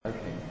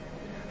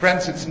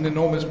Friends, it's an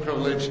enormous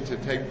privilege to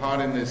take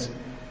part in this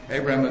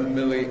Abraham and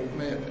Millie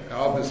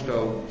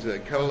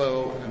Arbesfeld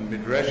Kolo and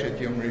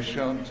Midreshet Yom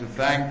Rishon, to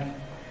thank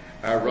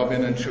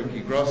Robin and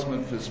Shuki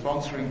Grossman for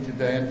sponsoring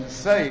today, and to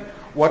say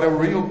what a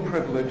real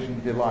privilege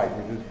and delight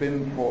it has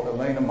been for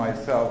Elaine and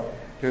myself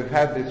to have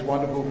had this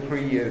wonderful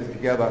 3 years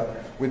together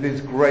with this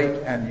great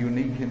and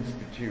unique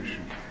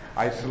institution.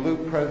 I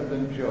salute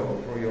President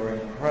Joe for your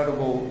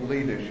incredible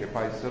leadership.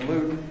 I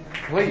salute,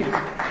 please,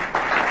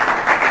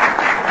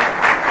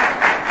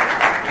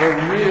 the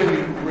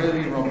really,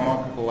 really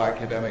remarkable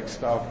academic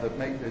staff that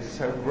make this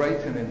so great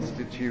an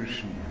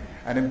institution.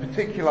 And in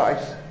particular, I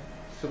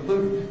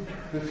salute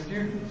the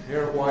students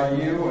here at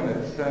YU and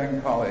at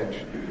Stern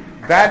College.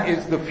 That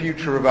is the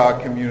future of our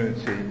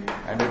community,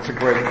 and it's a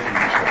great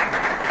future.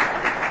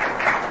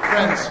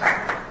 Friends,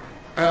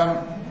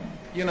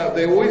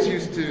 they always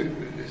used to,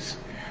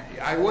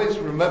 I always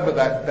remember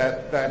that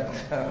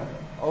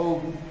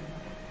old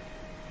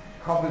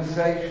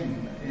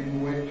conversation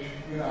in which,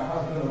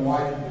 husband and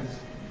wife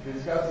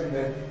discussing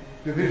the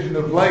division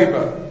of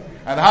labor.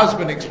 And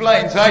husband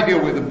explains, I deal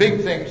with the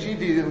big things, she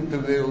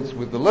deals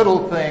with the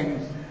little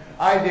things.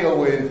 I deal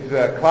with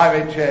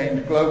climate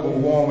change, global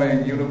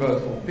warming,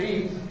 universal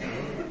peace.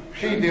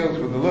 She deals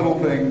with the little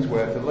things,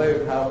 where to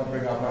live, how to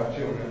bring up our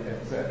children,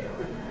 etc.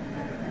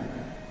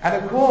 And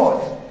of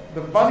course,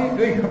 the funny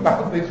thing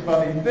about this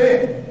funny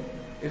thing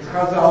is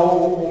Chazal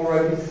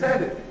already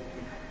said it.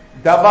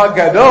 Davar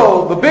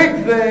Gadol, the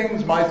big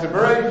things, Ma'aseh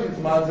Bereshis,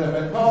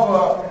 Ma'aseh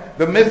Metova,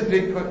 the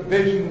mystic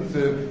visions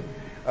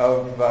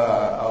of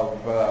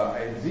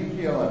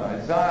Ezekiel and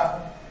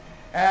Isaiah,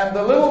 and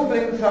the little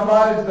things,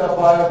 Hamad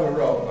Davaya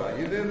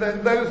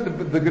Barova. Those the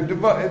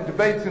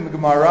debates in the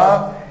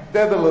Gemara,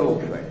 they're the little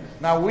things.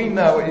 Now we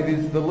know it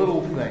is the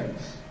little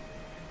things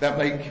that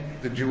make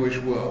the Jewish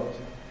world.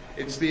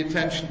 It's the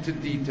attention to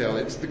detail.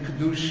 It's the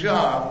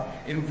Kedusha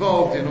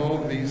involved in all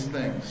of these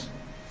things.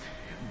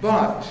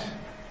 But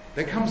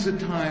there comes a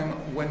time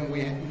when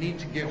we need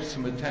to give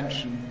some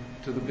attention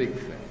to the big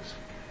things.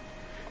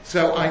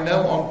 So I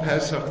know on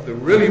Pesach the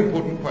really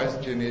important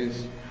question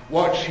is,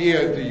 what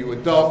Shia do you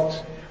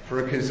adopt for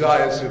a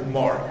Kezias of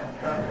Mark?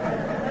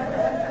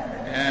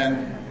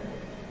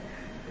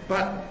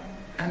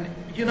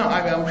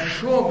 I'm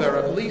sure there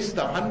are at least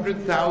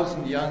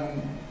 100,000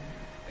 young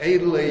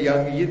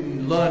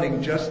Yidden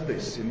learning just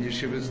this in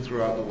yeshivas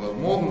throughout the world,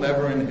 more than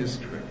ever in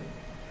history.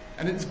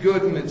 And it's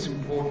good and it's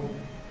important.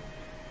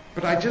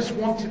 But I just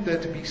wanted there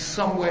to be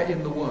somewhere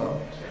in the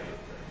world,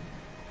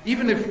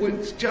 even if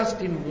it's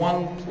just in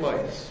one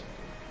place,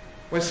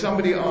 where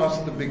somebody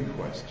asks the big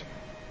question.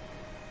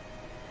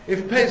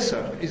 If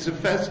Pesach is a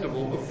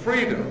festival of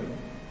freedom,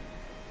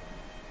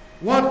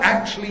 what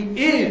actually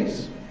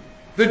is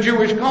the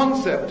Jewish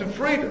concept of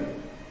freedom?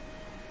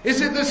 Is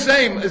it the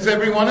same as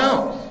everyone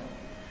else?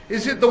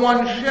 Is it the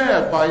one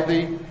shared by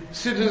the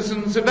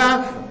citizens of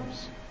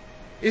Athens?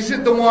 Is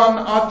it the one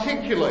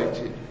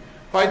articulated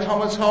by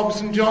Thomas Hobbes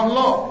and John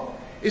Locke?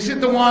 Is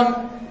it the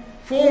one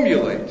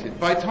formulated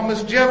by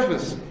Thomas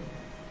Jefferson?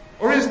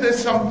 Or is there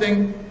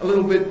something a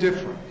little bit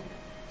different?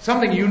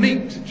 Something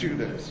unique to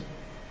Judaism?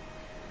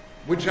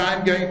 Which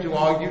I'm going to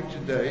argue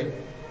today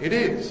it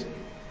is.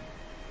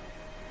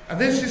 And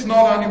this is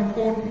not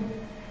unimportant,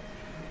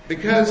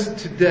 because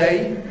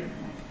today,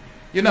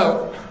 we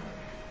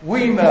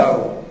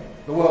know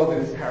the world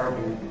is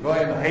terrible.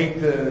 Goyim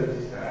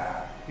haters,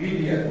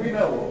 idiots, we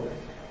know all this.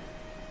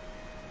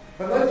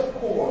 But let's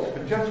pause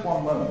for just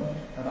one moment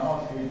and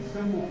ask a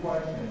simple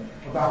question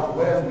about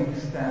where we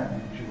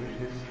stand in Jewish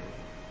history.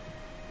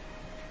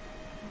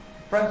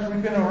 Friends,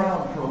 we've been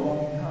around for a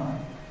long time.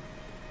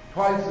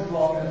 Twice as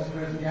long as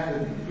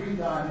Christianity, 3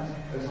 times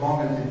as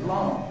long as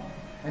Islam.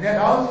 And yet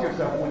ask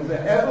yourself, was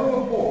there ever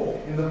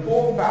before, in the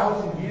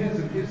 4,000 years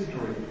of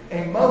history,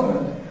 a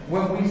moment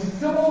when we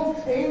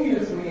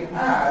simultaneously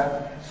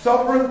had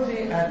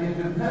sovereignty and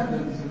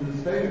independence in the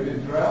state of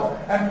Israel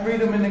and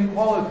freedom and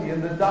equality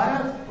in the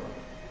diaspora?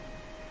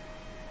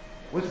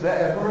 Was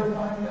there ever a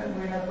time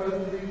when we had both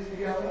of these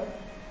together?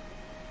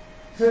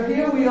 So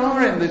here we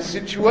are in this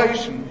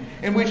situation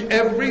in which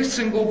every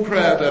single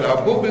prayer that our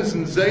Bubbas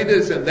and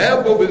Zaydas and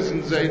their Bubbas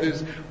and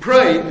Zaydas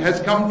prayed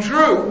has come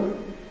true.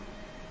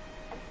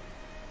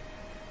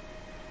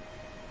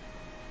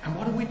 And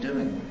what are we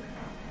doing with it?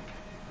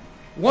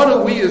 What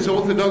are we as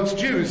Orthodox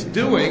Jews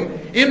doing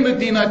in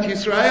Medinat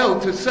Yisrael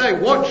to say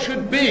what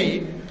should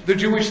be the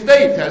Jewish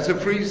state as a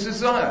free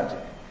society?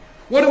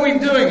 What are we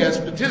doing as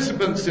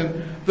participants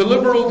in the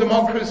liberal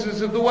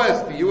democracies of the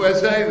West, the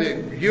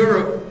USA,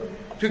 Europe,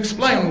 to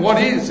explain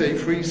what is a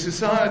free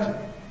society?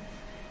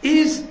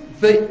 Is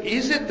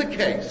it the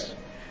case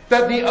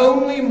that the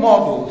only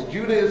models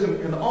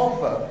Judaism can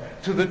offer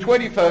to the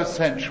 21st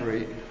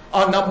century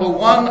are, number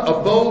one, a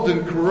bold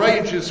and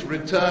courageous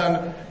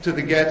return to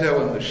the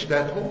ghetto and the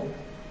shtetl?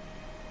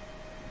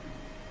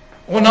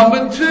 Or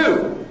number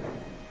two,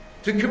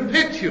 to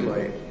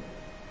capitulate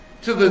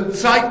to the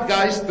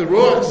zeitgeist, the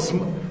Ruach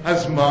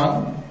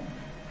Hazman,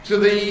 to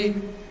the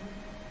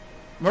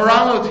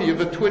morality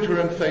of a Twitter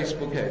and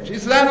Facebook age?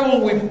 Is that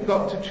all we've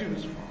got to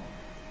choose from?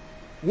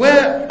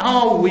 Where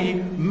are we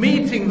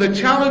meeting the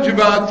challenge of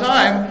our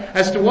time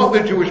as to what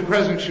the Jewish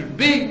presence should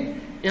be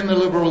in the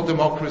liberal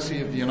democracy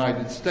of the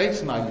United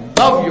States? And I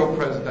love your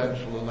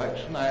presidential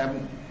election.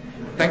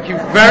 Thank you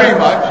very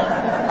much.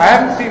 I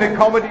haven't seen a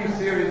comedy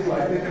series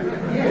like this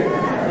in years.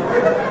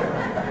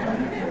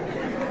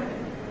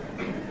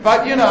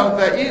 But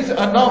there is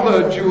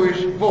another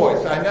Jewish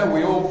voice. I know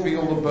we all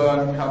feel the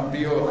burn, come be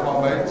your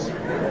comments.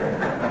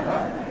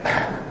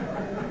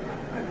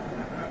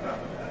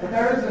 But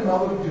there is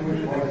another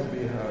Jewish voice to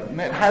be heard. And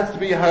it has to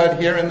be heard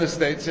here in the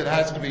States. It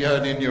has to be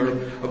heard in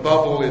Europe.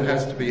 Above all, it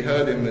has to be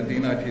heard in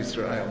Medinat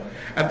Israel.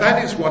 And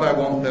that is what I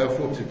want,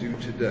 therefore, to do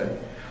today.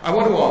 I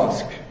want to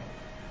ask,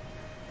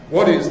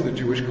 what is the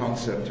Jewish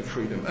concept of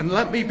freedom? And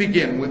let me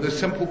begin with a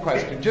simple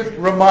question. Just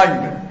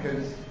remind me,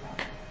 because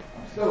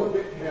I'm still a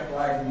bit jet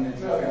lagged and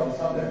it's early on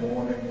Sunday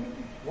morning.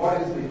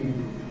 What is the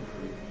Hebrew for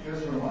freedom?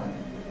 Just remind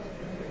me.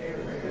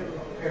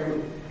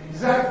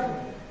 Exactly.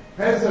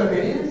 Pesach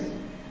is.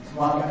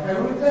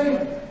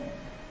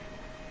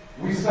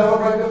 We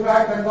celebrate the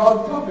fact that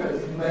God took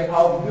us and they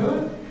are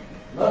good.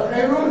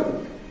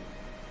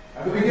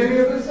 At the beginning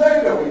of the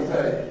Seder we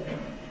say,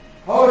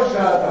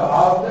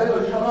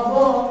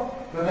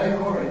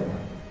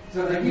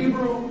 so the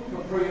Hebrew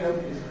for freedom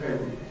is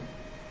cherut.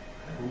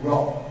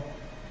 Wrong.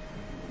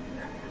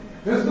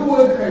 Does the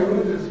word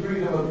cherut as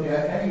freedom appear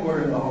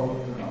anywhere in the whole of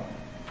Tanakh?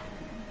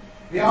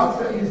 The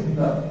answer is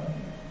no.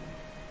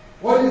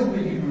 What is the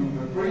Hebrew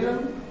for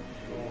freedom?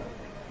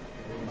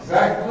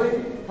 Exactly.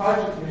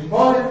 Parshas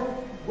Mishpatim,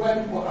 when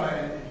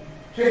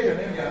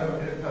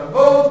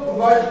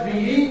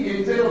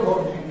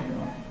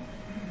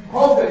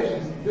Chodesh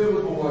is the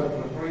biblical word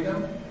for freedom,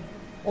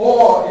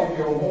 or if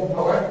you're more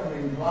poetically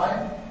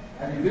inclined,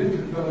 and you've been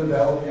to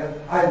Philadelphia,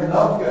 I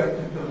love going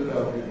to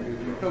Philadelphia,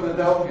 because in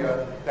Philadelphia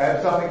they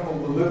have something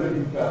called the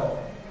Liberty Bell.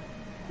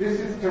 This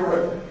is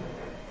terrific.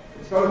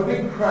 It's got a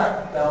big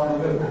crack down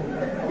the middle.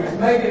 It's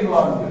made in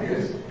London.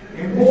 It's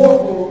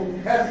immortal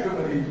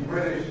testimony to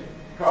British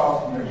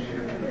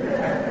craftsmanship.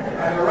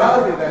 And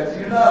around it, as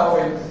you know,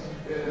 it's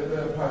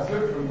the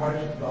pasuk from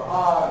Parshas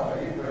Bahar,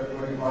 Vayikra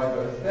 25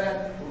 verse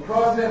 10. We'll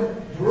cross him,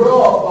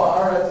 draw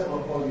ba'aretz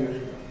l'chol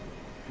yoshev.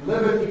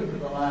 Liberty to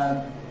the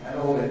land and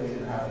all its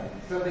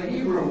inhabitants. So the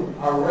Hebrew,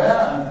 a rare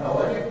and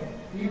poetic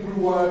Hebrew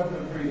word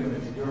for freedom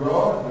is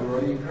Gerah, the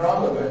Vayikra,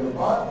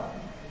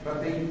 but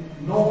the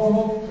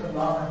normal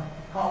Tanakh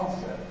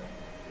concept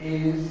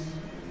is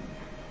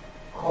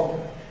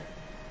Chodesh.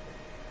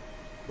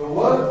 The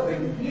word, the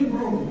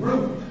Hebrew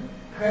root,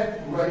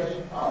 chet resh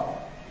tav,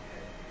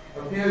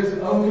 appears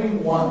only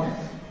once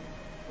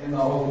in the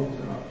whole of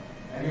Tanakh.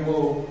 And you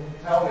will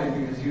tell me,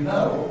 because you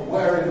know,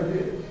 where it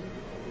appears.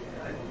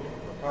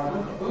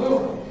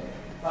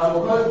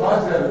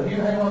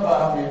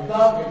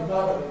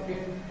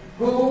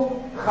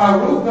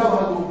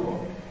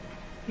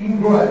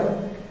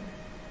 Engraved.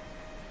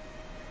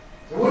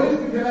 So what is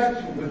the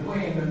connection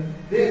between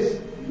this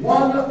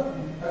one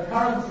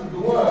occurrence of the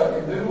word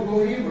in biblical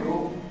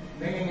Hebrew,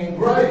 meaning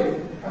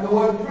engraved, and the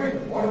word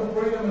freedom? What have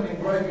freedom and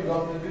engraving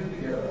got to do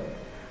together?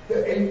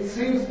 It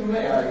seems to me,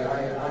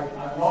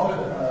 I'm not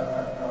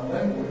a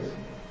linguist,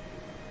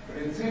 but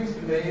it seems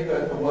to me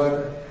that the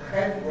word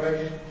chet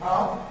resh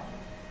tav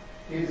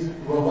is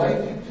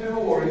related to,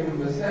 or even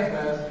the same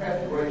as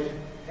chet resh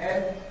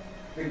et,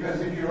 because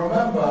if you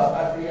remember,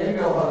 at the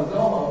Egel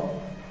Hazon,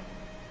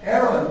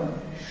 Aaron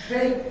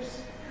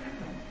shapes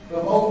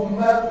the molten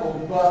metal,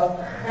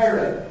 the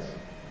cheret,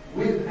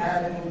 with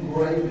an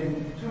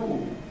engraving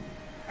tool.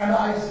 And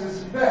I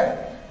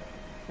suspect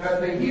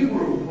that the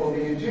Hebrew for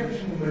the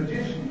Egyptian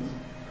magicians,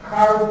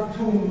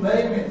 Chartum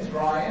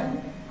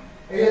Mitzrayim,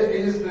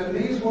 is that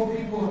these were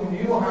people who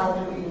knew how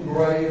to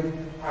engrave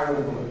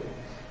hieroglyphics.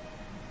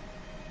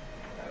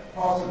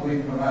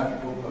 Possibly for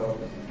magical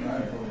purposes,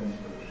 magical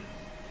installations.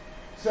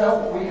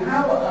 So we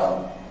have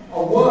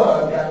a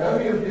word that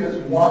only appears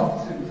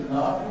once in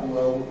Tanakh,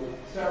 although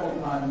several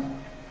times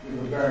with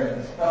a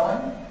variant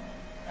spelling,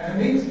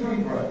 and it means to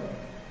engrave.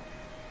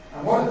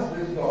 And what has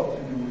this got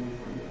to do with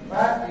freedom?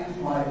 That is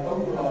my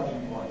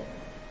overarching point.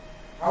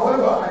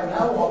 However, I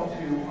now want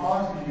to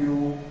ask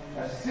you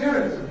a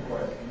series of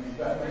questions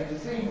that may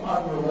seem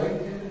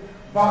unrelated,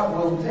 but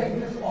will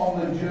take us on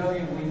the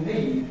journey we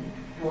need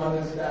to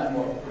understand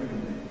what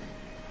freedom is.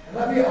 And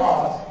let me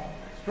ask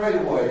straight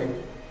away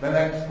the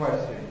next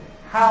question.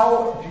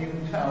 How do you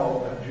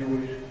tell a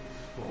Jewish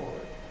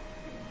story?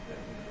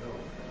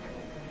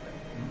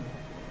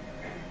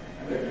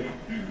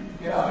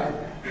 You know,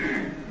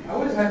 I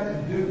always had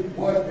to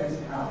work this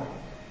out.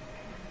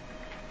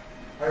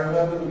 I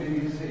remember the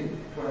BBC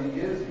 20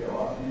 years ago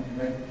asked me to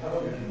make a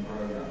television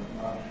program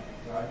on Russia.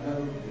 So I'd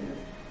never been.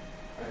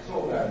 I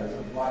saw that as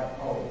a black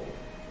hole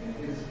in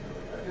history.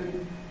 I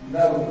didn't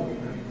know that we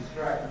could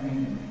extract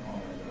meaning from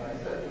it. And I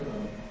said to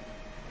them,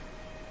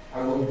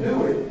 I will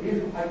do it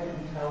if I can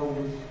tell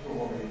the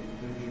story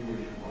the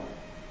Jewish way.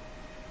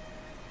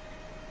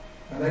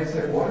 And they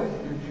said, what is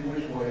the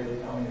Jewish way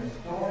of telling a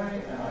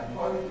story? And I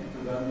quoted to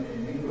them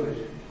in English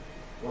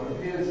what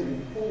appears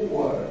in 4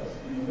 words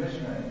in the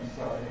Mishnah in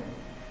Psachim.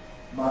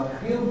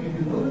 Matchil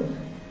b'glut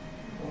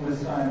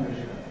u'mesayim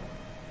b'shem.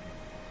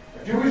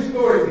 A Jewish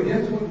story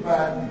begins with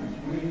bad news.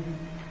 We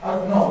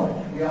acknowledge,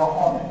 we are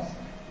honest,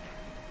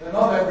 that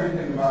not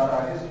everything about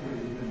our history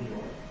has been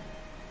joyous.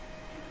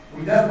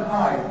 We don't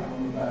hide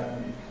from the bad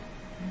news.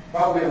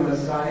 But we're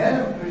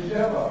Messiah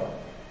B'Sheva.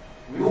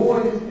 We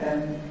always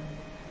end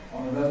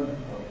on a note of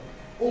hope.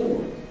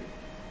 Always.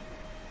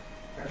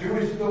 A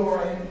Jewish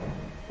story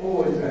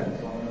always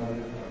ends on a note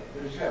of hope.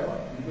 B'Sheva,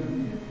 the good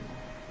news.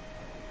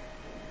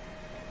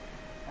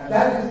 And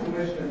that is the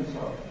Mishnah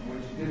Torah,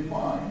 which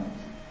defines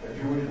a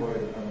Jewish way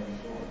of telling a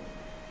story.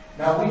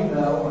 Now we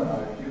know, and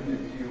I've given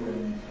it to you in,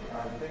 I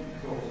think,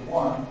 source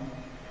 1,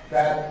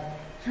 that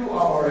two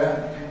of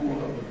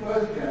the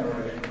first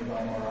generation of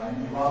Amoraim,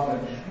 Rav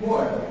and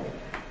Shmuel,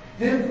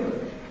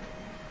 differed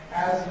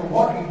as to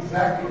what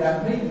exactly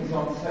that means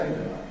on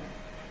Seder night.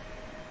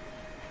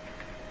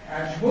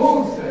 And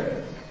Shmuel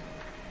says,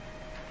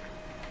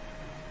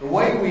 the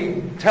way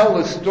we tell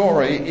the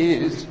story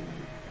is,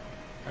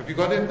 have you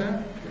got it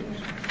there?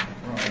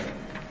 Right.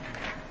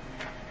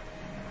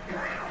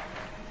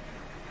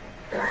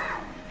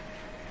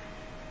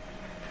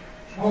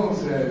 Shmuel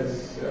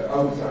says,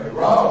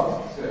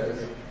 Rav says,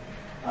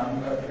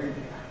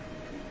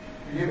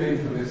 forgive me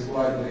for this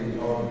slightly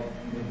odd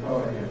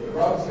code here, but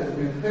Rav says,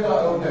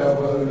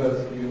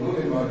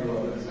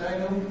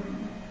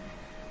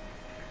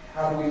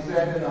 how do we say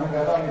it in the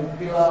Haggadah?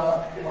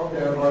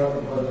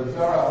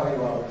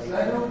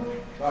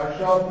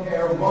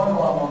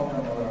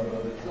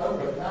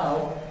 But now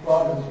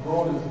God has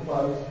brought us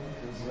close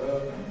to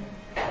serve Him.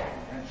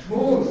 And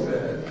Shmuel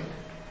says,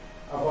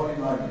 Avodim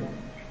Hayim,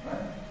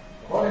 right?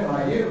 Avodim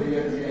Hayim,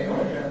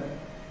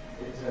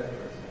 etc.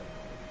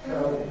 So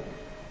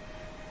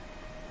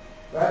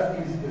that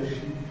is the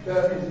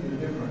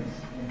difference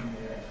in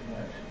the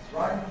explanations,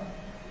 right?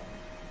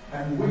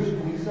 And which do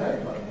we say,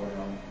 by the way,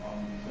 on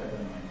Seder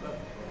night?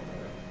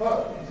 But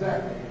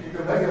exactly, if you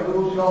could make a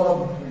little shalom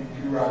between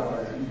two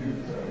rabbis and do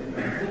so,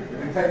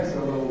 it takes a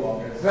little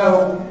longer. So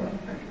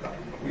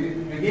we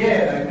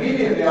begin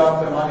immediately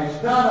after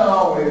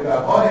Manishtana with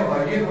Avodim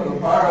Hayim, the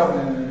Pharaoh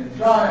and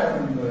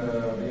Mitzrayim, the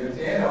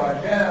Yotzienu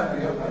Hashem,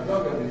 the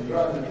Yochazok of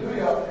Israel, the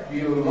Tuyah,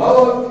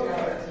 Yulot,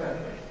 etc.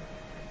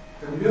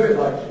 So we do it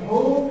like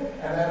Shmuel,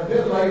 and then a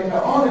bit later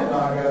on in the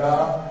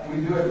Haggadah, we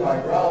do it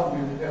like Rav,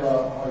 with Tila,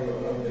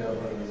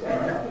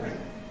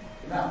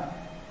 Now,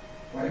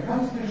 when it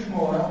comes to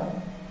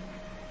Shmuel,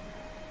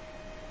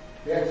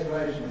 the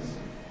explanation is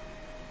simple.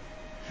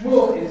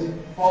 Shmuel is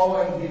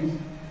following his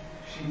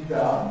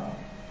Shita,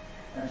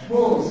 and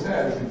Shmuel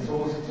says in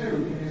source 2,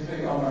 can you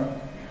see Amar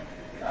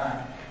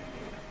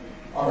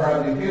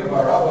Rabbi Akiva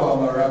bar Rabba,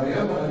 Amar Rabbi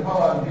Yochanan,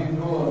 Kala, and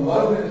Bibnul, and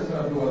Lovis, and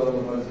Abdul, and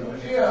Moshe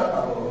Mashiach,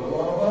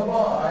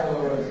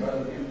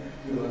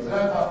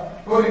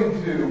 according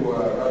to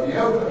Rabbi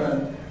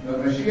Yochanan, the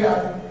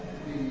Mashiach,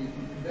 the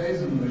days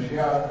of the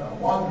Mashiach are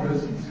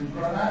wondrous and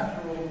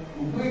supernatural.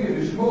 U'pligid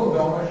Shmuel,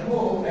 Dama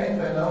Shmuel, Ein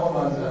Ben Noam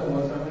Hazel,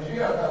 Moshe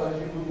Mashiach,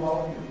 Alashibud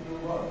Malachim.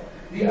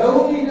 The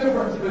only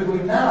difference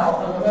between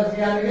now and the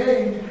Messianic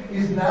age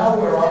is now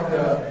we're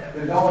under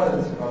the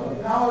dominance of other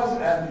powers,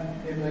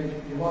 and in the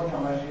Yemot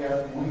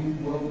HaMashiach we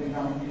will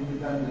become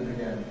independent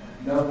again.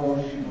 No more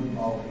Shibud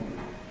Malachim.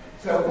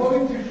 So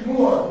according to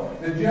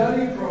Shmuel, the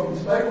journey from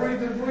slavery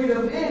to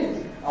freedom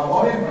is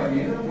Avodim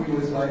Hayim, we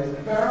were slaves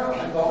to Pharaoh,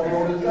 and God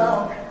brought us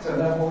out, so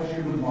no more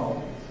Shibud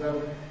Malachim.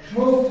 So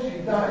Shmuel's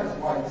Shita is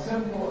quite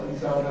simple and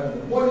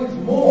self-evident. What is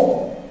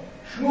more,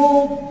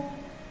 Shmuel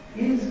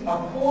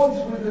accords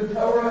with the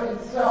Torah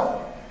itself.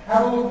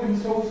 Have a look in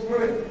source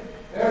 3.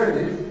 There it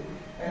is.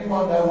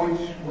 Anyone know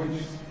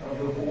which of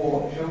the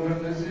 4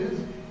 children this is?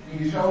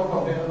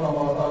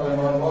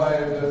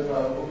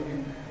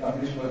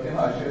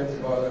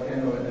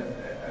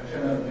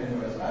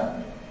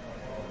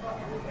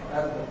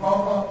 At the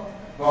Papa,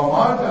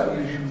 Martha,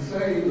 you should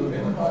say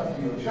Levincha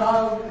to your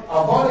child,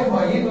 Avodim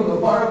Hayinu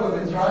leParach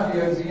Mitzrayim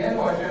Yotzienu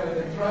Hashem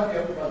Mitzrayim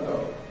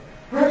Yotchadot.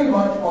 Pretty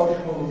much what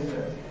Shmuel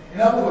says. In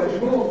other words,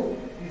 Shmuel,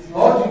 his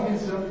logic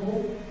is simple.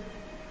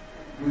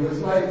 We were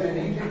slaves in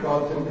Egypt,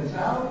 God took us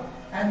out,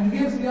 and he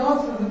gives the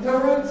answer the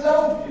Torah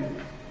itself gives.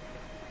 The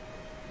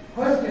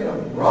question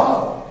of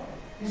Rav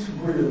is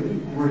really,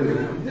 really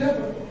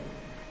difficult.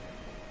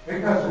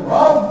 Because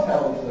Rav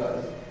tells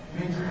us,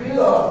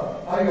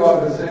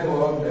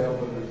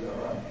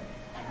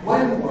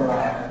 when were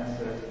our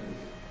ancestors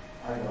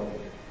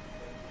idolaters?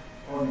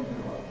 According to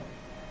Rav.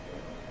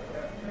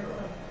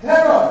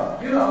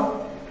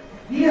 Terror,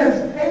 he has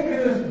taken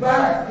us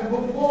back to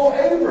before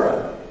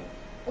Abraham.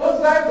 What's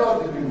that got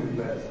to do with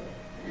Pesach?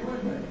 Are you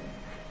with me?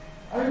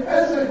 I mean,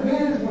 Pesach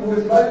means we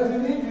were slaves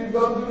in Egypt,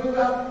 God took us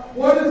out.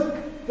 What is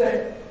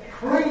the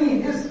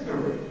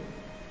pre-history?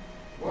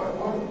 What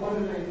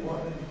is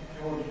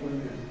George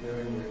Lucas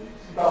doing with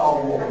Star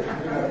Wars?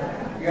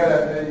 You get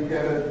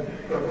a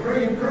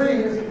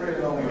pre-history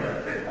along with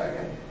it.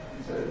 Okay.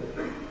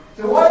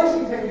 So why is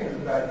he taking us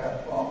back that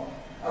far?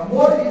 And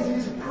what is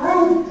his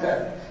proof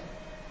text?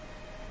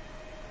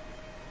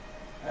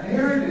 And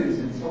here it is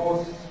in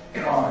source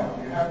 5.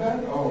 Do you have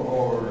that?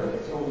 Or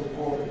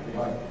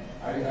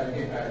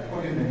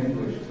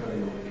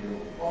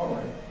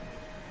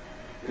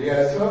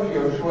בסוף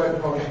יהושע את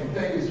כל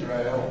שבטי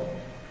ישראל,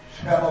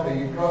 shall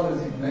be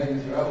brothers of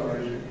Israel,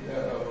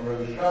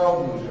 Roshal,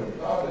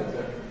 Mushafad, etc.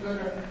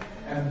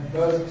 And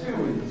verse 2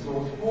 is the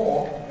source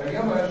for,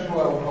 ויאמר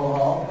יהושע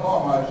כה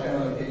אמר השם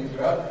אלוקי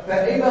ישראל,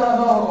 ואלה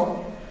הנהון,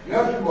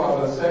 יהושע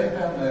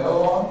בסכם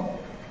לעולם,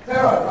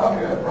 תרא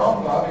כבי אברהם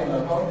ואבי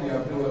נחום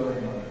ויעבדו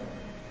אלוהים.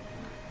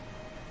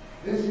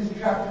 This is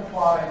chapter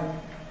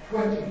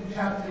 24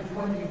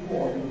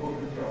 in the book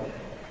of Joshua.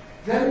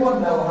 Does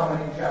anyone know how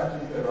many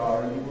chapters there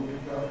are in the book of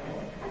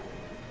Joshua?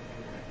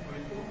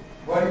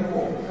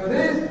 24. So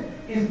this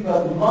is the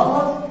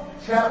last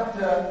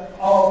chapter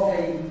of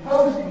a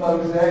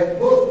post-Mosaic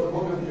book, the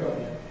book of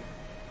Joshua.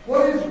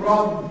 What is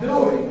Rob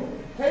doing?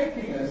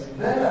 Taking us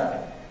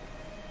there.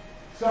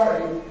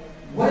 Sorry,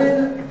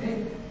 when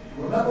did,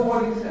 remember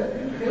what he said?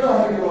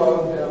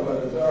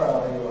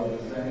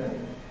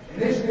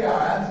 Initially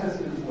our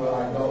ancestors were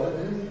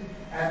idolaters,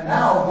 and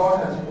now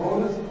God has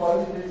brought us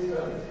close to his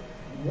service.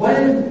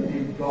 When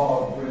did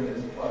God bring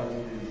us close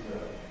to his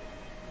service?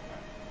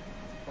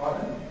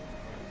 Pardon?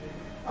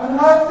 On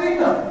Har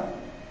Sinai.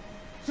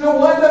 So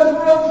why doesn't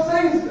Rav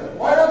say so?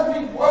 Why doesn't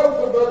he quote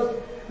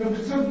the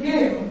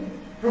Psukim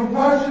from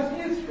Parashat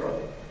Yisro?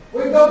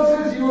 Where God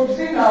says, you have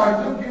seen how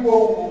I took you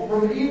all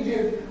from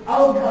Egypt,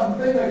 Al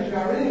Kanthina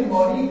Sharim,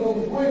 on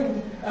eagle's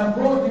wings, and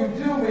brought you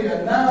to me,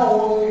 and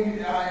now,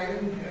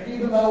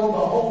 even though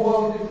the whole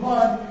world is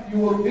mine, you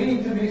will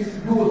be to me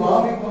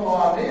Segulam,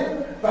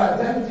 Ikolamim,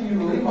 Fatem to you,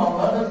 Limam,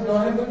 let us go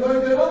in, but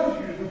going to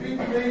us. You should be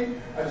to me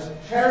a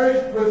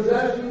cherished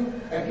possession,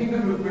 and keep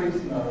it with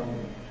grace now.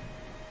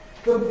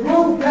 The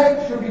proof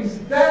text should be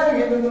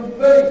staring him in the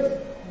face.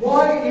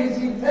 Why is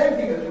he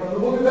taking us from the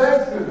book of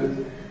Exodus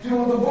to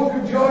the book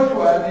of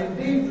Joshua, and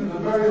indeed to the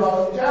very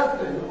last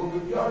chapter in the book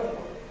of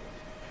Joshua?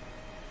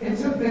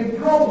 It's a big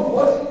problem.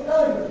 What's he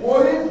telling us?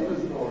 What is the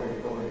story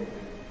according to him?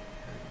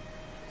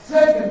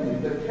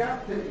 Secondly, the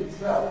chapter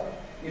itself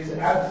is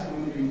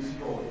absolutely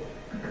extraordinary.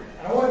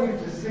 And I want you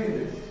to see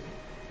this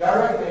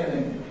directly in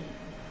English.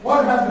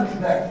 What happens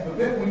next? The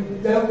bit we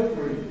don't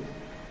read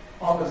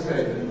on the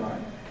Seder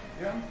night.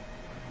 Yeah?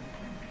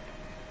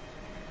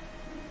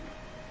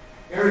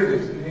 Here it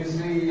is. Can you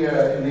see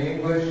in the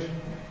English?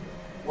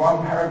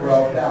 One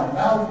paragraph down.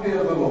 Now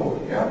fear the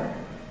Lord, yeah?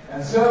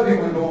 And serve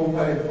him with all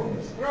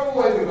faithfulness. Throw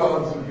away the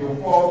gods of your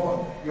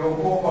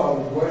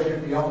forefathers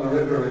worshipped beyond the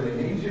river and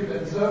in Egypt,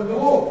 and serve the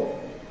Lord.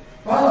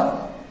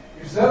 But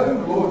if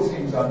serving the Lord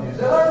seems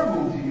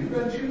undesirable to you,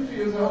 then choose for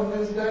yourself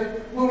this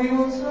day whom you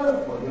will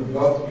serve, whether the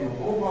gods of your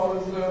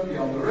forefathers served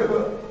beyond the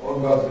river, or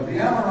the gods of the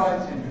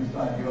Amorites in whose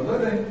land you are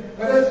living.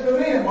 But as for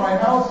me and my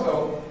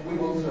household, we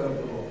will serve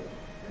the Lord.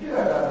 Have you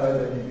ever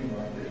heard anything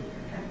like this?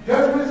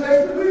 Judgment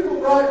says to the people,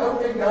 right,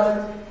 okay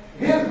guys,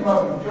 here's the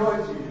moment of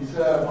choice. You can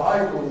serve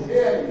idols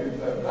here, you can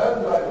serve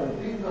those idols,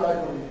 these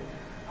idols.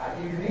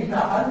 You can eat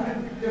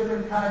 100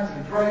 different kinds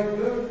of dry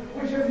food,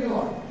 whichever you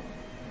like.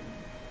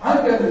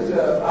 I'm going to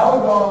serve our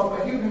God,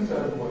 but you can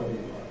serve whatever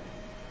you like.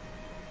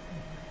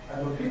 And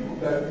the people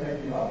don't take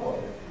you up on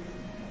it.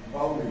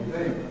 Boldly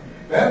thing.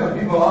 Then the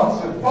people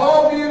answered,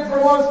 far be it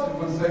from us to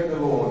forsake the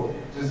Lord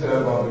to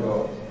serve other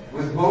gods. It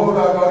was the Lord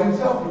our God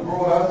himself who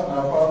brought us and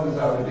our fathers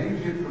out of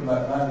Egypt from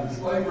that land of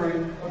slavery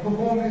and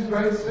performed these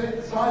great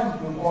signs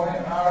before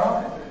our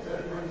eyes, etc.,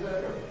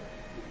 etc.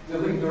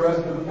 Delete the rest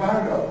of the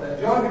paragraph. Then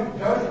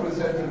Joshua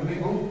said to the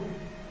people,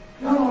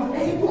 you're not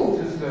able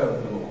to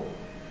serve the Lord.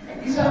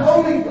 He's a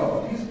holy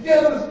God. He's a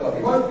jealous God.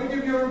 He won't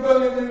forgive your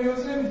rebellion and your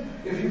sins.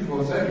 If you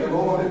forsake the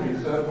Lord, if you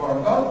serve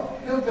foreign gods,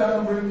 he'll turn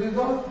and bring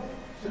disaster.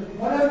 So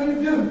whatever you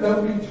do,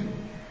 don't be Jew.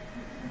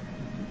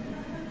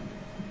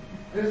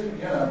 This,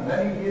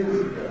 many years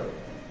ago,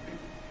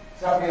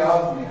 somebody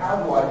asked me, how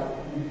do I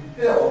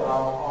fill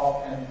our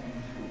half-empty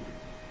schools?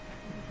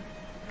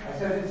 I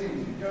said, it's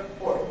easy. Just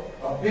put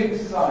a big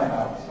sign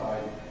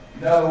outside,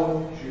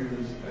 no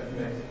Jews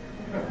admitted.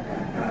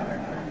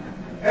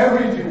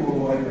 Every Jew will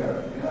want to go,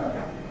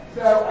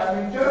 So,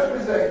 Joshua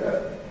said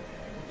that,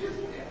 just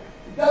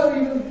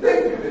don't even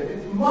think of it.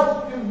 It's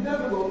much too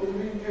difficult to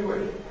be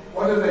Jewish.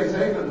 What did they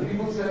say? The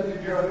people said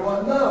to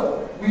Joshua,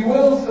 no, we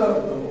will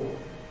serve the Lord.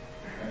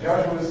 And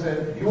Joshua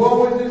said, you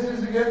are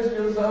witnesses against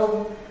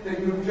yourselves that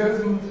you have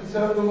chosen to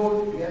serve the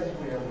Lord? Yes,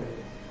 we are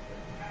witnesses.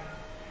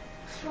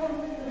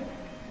 Extraordinary.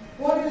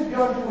 What is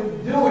Joshua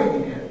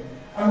doing here?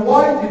 And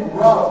why did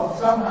Rav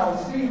somehow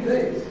see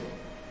this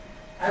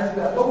as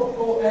the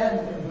hopeful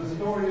end of the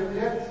story of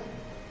the Exodus?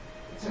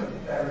 It's a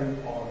very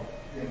odd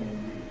thing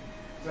indeed.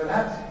 So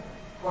that's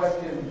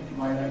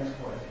my next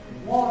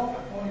question. What,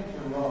 according to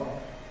Rav,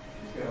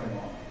 is going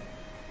on?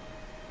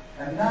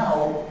 And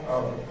now,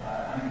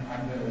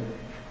 I'm going to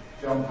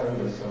jump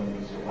over some of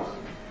the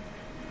sources.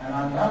 And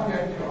I'm now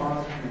going to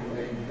ask you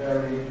a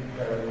very,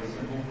 very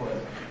simple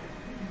question.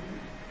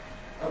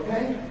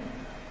 Okay?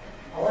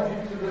 I want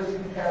you to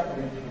listen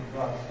carefully to the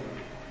passage.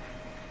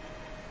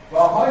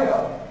 V'haya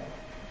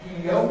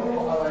ki yomu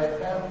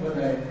aleichem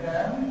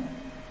b'neichem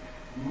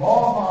ma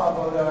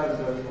ha'avodah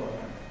zeh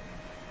lachem.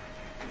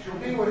 It shall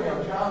be when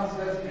your child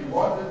says to you,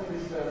 what does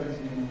this service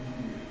mean to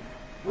you?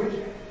 Which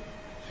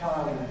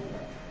child is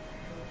that?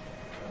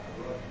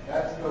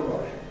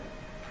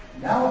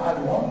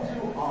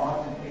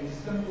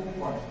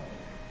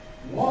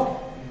 what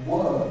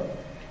word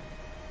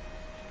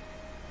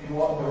in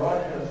what the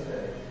Russia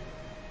says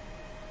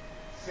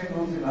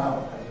singles him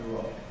out as a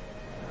rosh?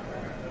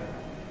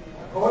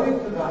 According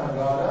to the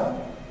Haggadah,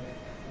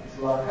 it's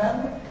lachem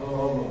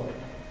v'lo.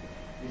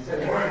 He said,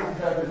 what does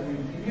the service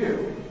mean to you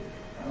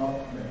and not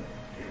to me?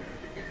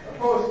 Of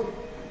course,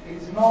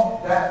 it's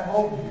not that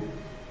obvious.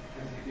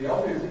 The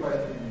obvious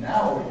question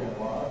now we can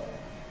ask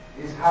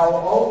is, how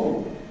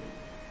old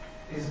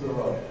is the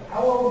Rosh?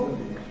 How old are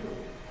these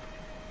children?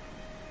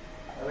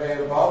 Are they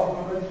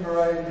above the mitzvah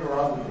age or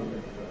under the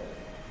mitzvah age?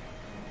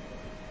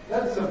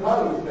 Let's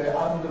suppose they're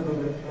under the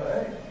mitzvah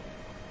age.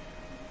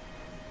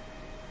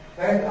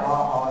 They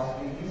are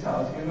asking, he's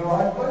asking the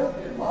right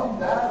question. Mom,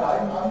 Dad,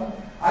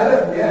 I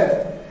don't yet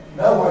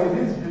know what it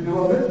is to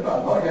do a mitzvah.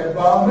 I'm not yet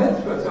bar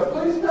mitzvah, so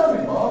please tell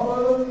me, Mom,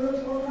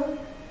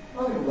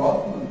 nothing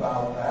rotten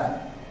about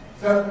that.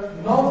 So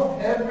not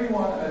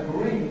everyone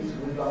agrees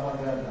with the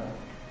Haggadah.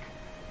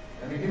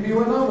 Let me give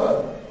you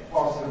another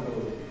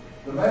possibility.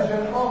 The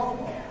Meshech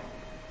Chochmah.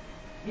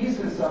 He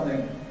says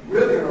something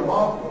really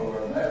remarkable,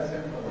 and that's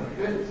simple as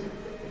this.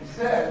 He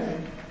says,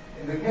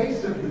 in the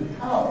case of the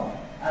tongue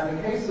and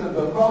the case of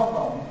the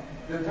Chacham,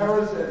 the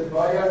Torah says,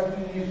 when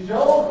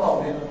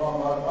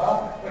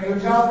your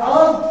child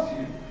asks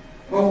you.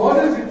 But what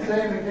does it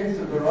say in the case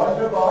of the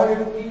Rasha?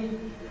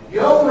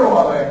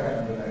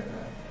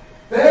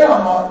 They are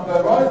not,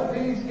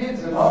 these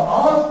kids are not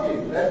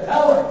asking, they're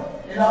telling.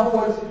 In other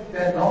words,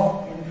 they're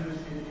not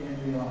interested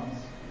in the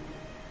answer.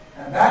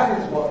 And that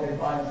is what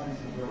defines this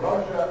as a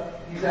Rasha.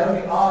 He's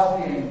only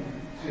asking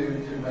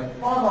to make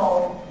fun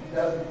of. He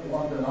doesn't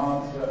want an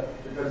answer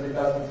because it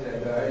doesn't say,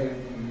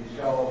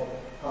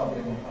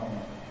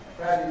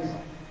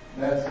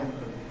 that's simple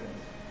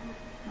things.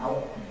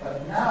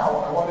 But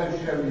now I want to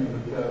show you the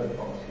third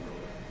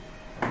possibility.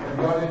 I've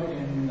got it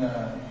in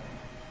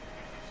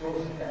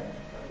source 10. I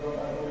don't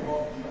know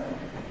what to say.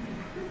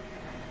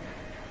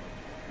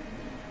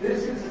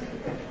 This is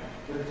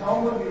the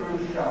Talmud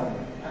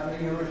Yerushalmi. And the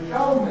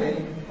Yerushalmi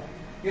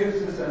gives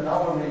us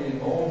another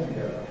meaning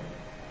altogether.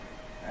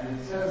 And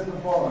it says the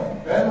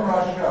following: Ben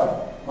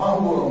Rasha,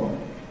 Mahu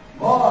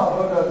Ma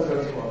Avodah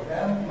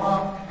Zetzlochem,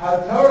 Ma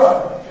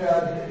HaTorah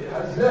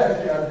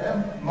Hazeh She'atem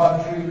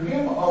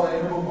Matrikim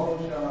Aleinu Kol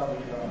Shana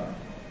V'Shana.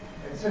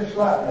 It's a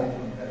shlap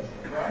from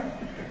Pesach, right?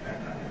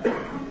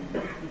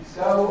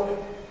 So,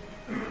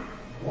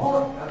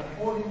 what,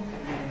 according to the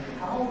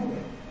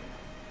Talmud,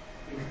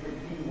 is the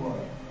key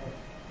word?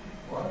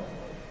 What?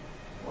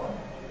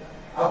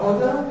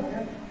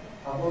 Avodah?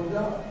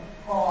 Avodah.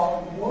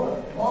 Hard work.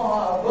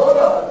 Ma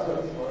Avodah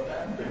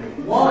Zetzlochem.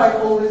 Why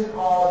all this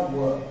hard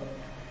work?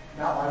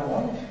 Now I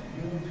want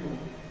you to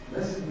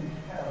listen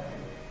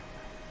carefully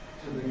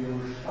to the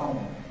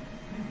Yerushalmi.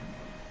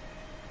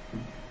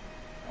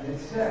 And it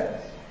says,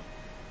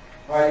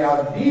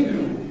 Vayadidu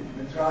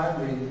Mitzrayim,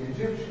 the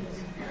Egyptians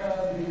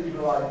turned the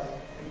Israelites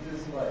into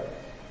slaves.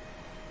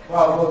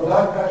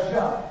 V'avodah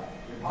kasha,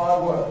 with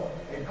hard work.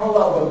 Ekol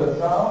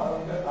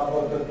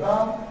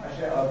avodatam,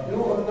 asher avdu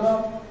odam,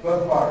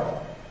 v'farah.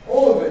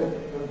 All of it,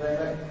 that they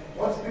make.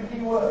 What's the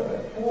key word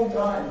there? 4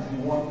 times in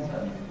one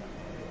sentence.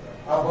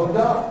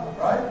 Avodah,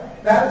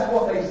 right? That's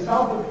what they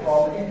suffered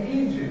from in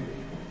Egypt.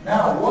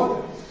 Now,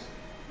 what does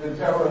the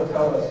Torah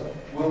tell us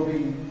will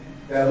be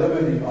their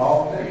liberty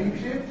after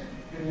Egypt?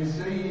 Can you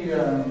see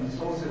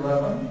source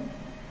 11?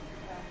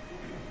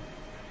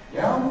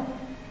 Yeah?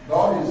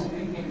 God is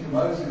speaking to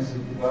Moses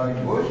at the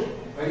burning bush.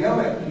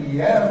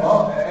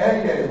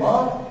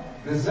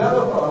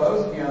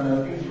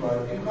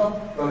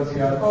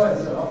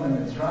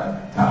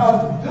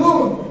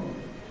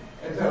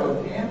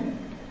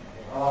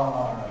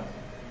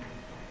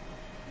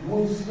 You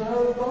will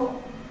serve God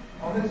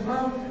on this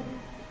mountain.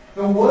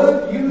 The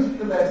word used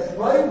for their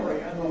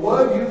slavery and the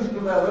word used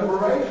for their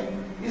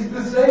liberation is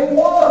the same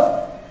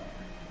word.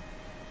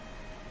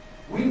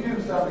 We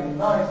do something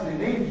nice in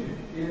Egypt,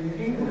 in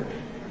English.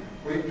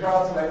 We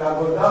translate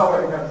Avodah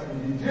when it comes to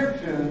the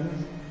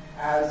Egyptians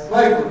as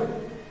slavery.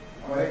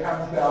 And when it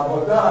comes to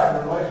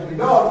Avodah in relation to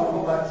God, we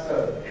call that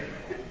service.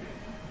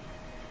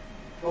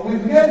 But we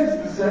forget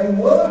it's the same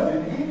word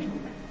in Egypt.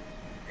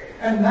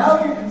 And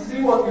now you can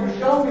see what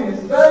Yerushalmi is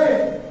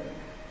saying.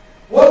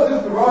 What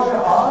does the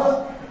Rasha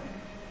ask?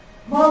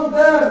 Mom,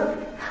 Dad,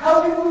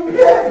 how did we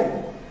get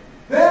here?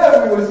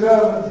 There we were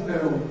servants to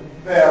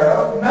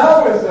Pharaoh.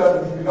 Now we're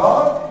servants to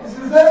God. It's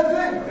the same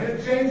thing. We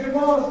didn't change the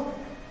master.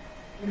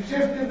 We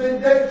shifted the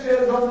deck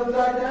chairs on the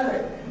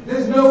Titanic.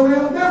 There's no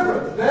real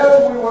difference.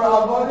 There we were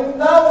avoiding,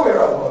 now we're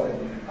avoiding.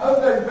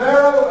 Out there,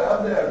 Pharaoh,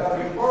 out there,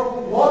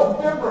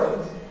 what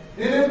difference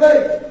did it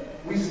make?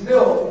 We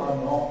still are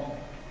not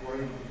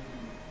free.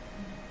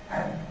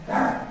 And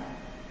that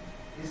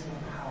is the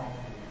power.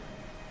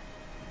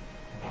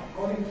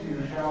 According to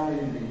Yerushalmi,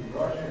 the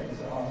Russia is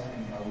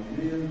asking a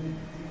really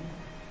deep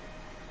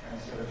and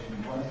searching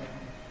question.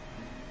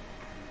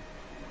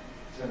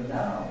 So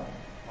now,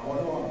 I want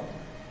to ask,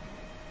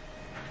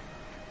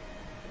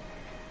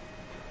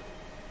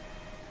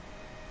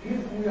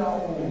 if we are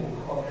all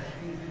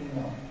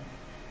Choshivina,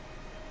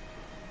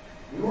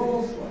 we were all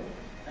still slaves.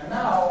 And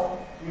now,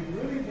 we've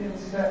really been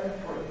set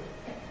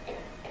free.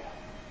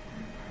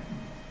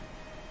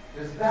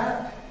 Does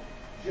that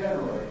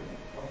generate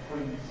a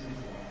free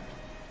society?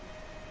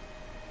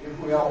 If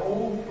we are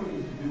all free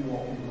to do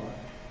what we like.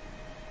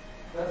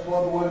 That's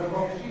what the word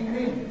proxy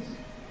means.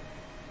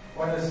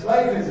 When a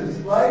slave is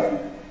a slave,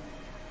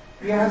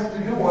 he has to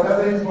do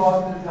whatever his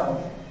master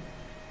tells him.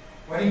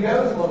 When he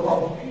goes to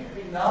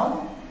a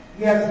now,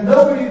 he has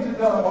nobody to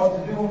tell him what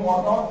to do and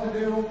what not to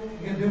do.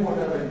 He can do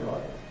whatever he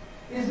likes.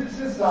 Is it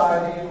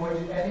society in which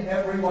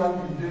everyone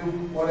can do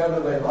whatever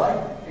they like?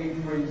 A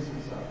free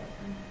society.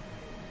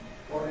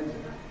 What is it?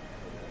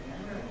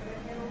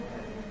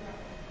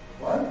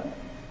 What?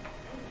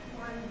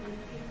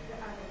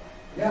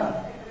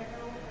 Yeah.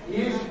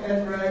 Ish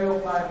et reo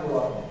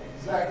chaim.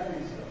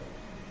 Exactly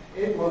so.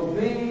 It will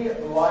be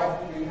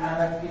like the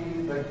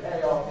anarchy, the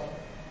chaos.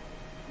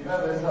 You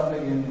know, there's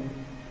something in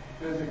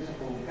physics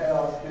called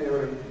chaos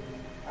theory.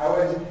 I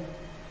always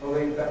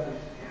believe that was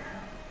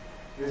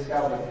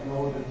discovered in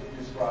order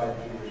to describe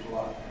Jewish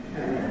life.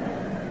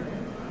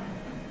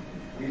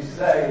 We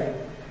say,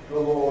 the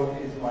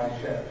Lord is my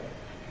shepherd,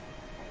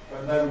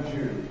 but no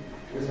Jew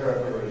is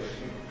ever a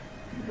sheep.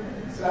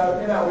 So,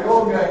 we're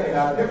all going in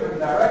our different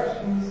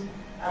directions,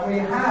 and we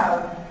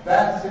have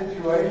that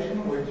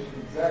situation, which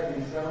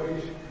exactly so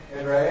is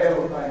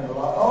Israel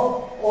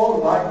or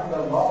like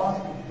the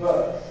last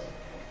verse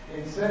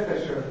in Sefer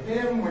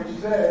Shoftim, which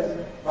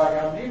says,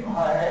 "Vayamim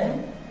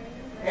ha'em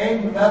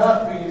ein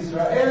melech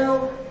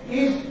b'Yisrael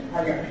ish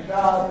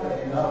hayachshad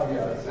v'inav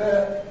yazeh."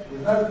 There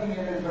was no king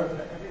in Israel.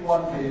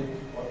 Everyone did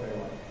what they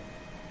wanted,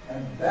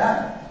 and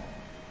that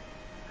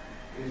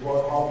is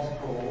what Hobbes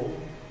called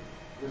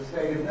the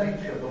state of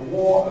nature, the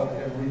war of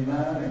every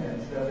man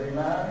against every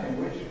man, in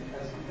which,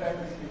 as he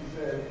famously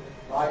said,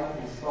 life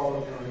is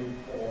solitary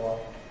or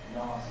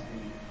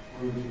nasty,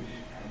 brutish,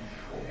 and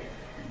short.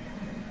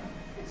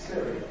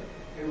 Syria,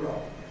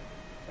 Iraq,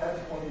 that's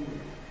what he is.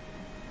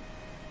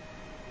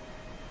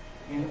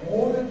 In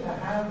order to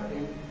have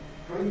a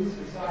free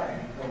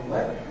society,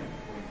 collectively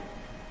free,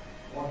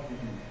 what do you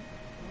need?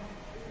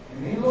 We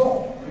need law.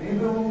 We need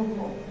the rule of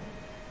law.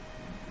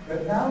 But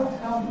now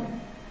tell me,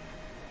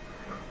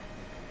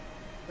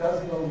 does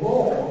the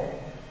law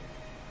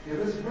give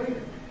us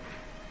freedom?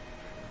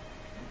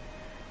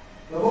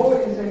 The law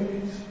is a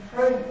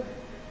constraint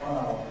on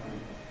our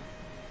freedom.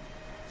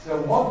 So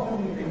what do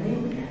we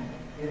need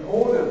in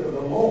order for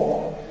the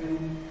law to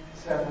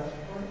set us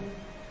free?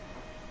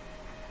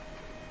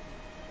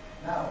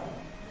 Now,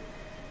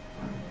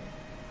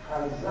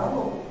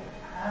 Chazal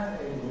had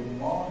a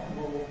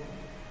remarkable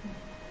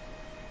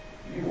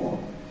view on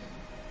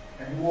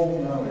this, and you all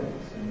know it.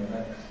 It's in the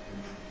next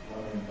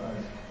 11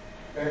 verses.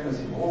 Famous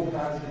of all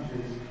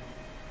passages.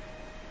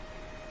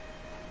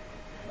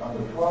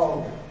 Number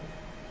 12,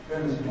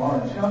 famous Gemara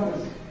in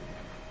Shabbos.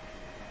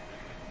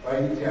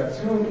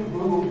 Vayityatzun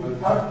hu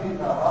b'tachtit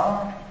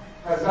ha'ar.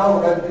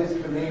 Chazal read this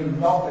to mean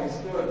not they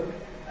stood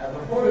at the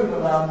foot of the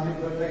mountain,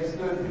 but they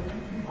stood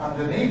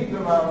underneath the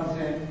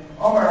mountain.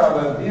 Omer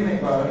avavim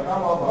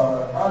barachama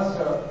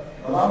barachasa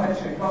malamet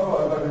shekava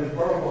avavish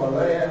baruch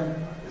aleim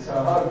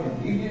v'sahar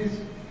k'digis.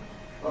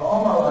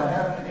 V'omar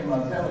lahem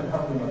imatem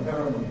l'kavli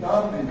matera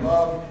mutav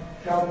midlav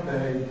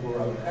shamtei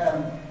v'rachem.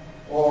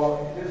 Or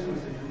this was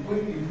a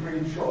completely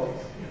free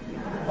choice.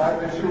 Like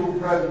the shul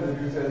president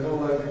who says all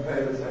those in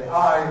favor say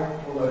aye,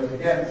 all those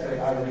against say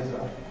I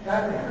resign.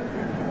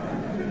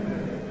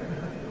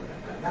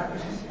 That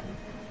was just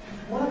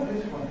work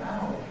this one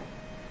out.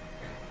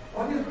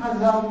 What does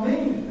Chazal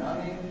mean? I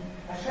mean,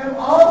 Hashem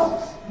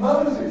asks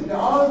Moses to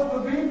ask the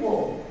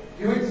people,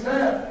 do you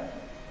accept?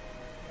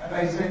 And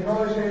they say,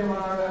 Hashem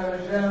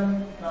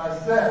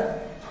Naseh.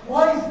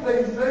 Twice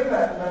they say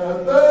that, and then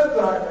the third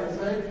time they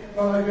say,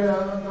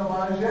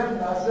 Hashem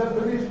Naseh.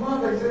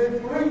 They say it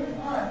 3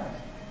 times.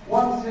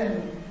 Once in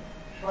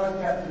Shemot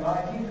chapter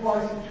 19,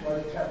 twice in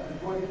Shemot chapter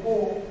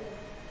 24.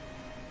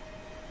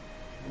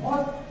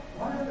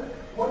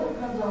 What did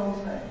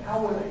Chazal say? How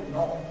was it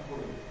not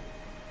free?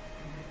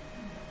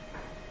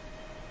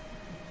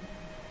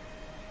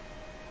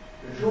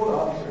 The short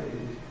answer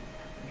is,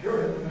 if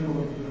you're in the middle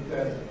of the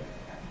desert,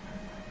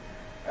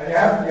 and you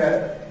haven't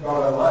yet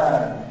got a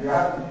land, you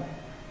haven't,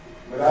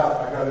 without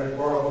HaKadosh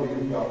Baruch Hu,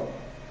 you've got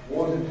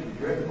water to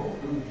drink or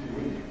food to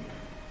eat,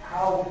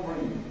 how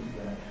free is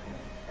that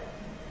choice?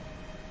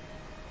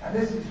 And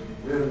this is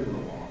really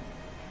remarkable.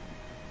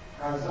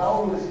 Chazal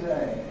was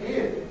saying,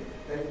 if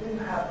they didn't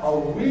have a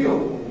real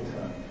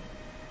alternative,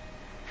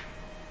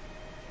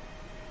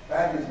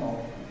 that is not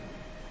free.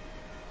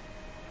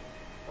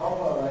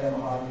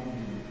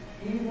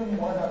 Even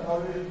when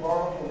HaKadosh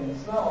Baruch Hu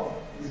himself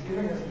is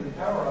giving us the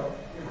Torah,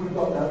 if we've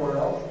got nowhere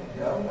else to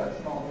go, that's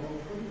not real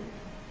freedom.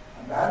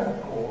 And that,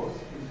 of course,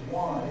 is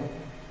why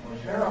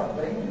Moshe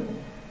Rabbeinu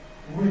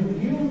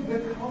renewed the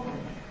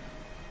covenant.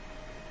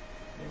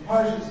 In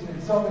Parshas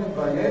Nitzavim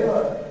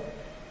Vayera,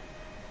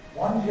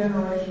 1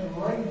 generation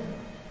later.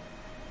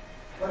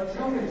 But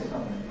tell me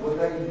something, were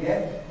they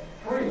yet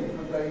free?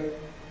 Could they,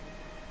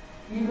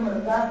 even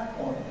at that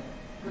point,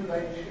 could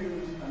they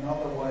choose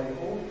another way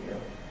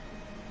altogether?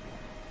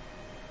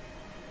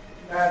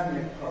 They hadn't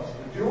yet crossed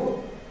the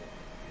Jordan.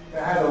 They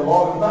had a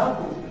lot of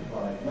battles to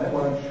fight, and they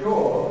weren't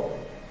sure,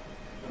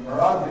 the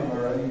Meradim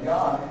or any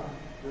guy,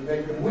 that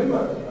they could win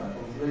those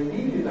battles. They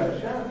needed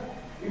Hashem,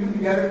 even to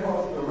get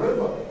across the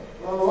river,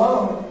 let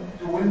alone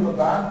to win the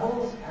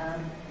battles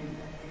and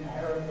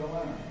inherit the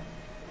land.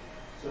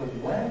 So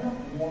when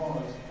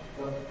was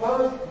the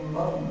first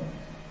moment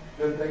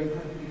that they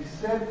could be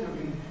said to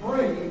be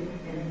free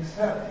in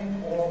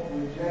accepting or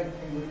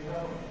rejecting the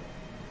Torah?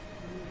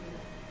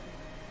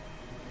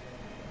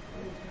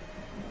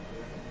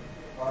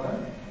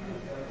 Pardon?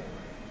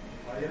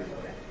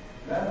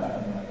 No.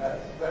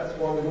 That's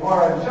what the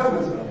Gemara and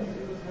Shabbos says.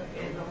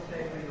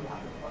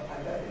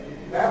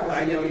 That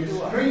was the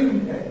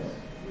extreme case.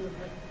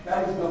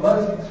 That was the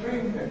most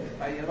extreme case.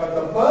 But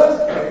the first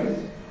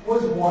case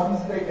was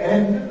once they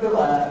entered the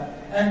land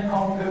and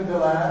conquered the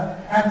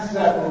land and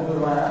settled the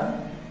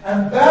land.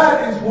 And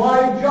that is why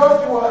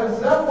Joshua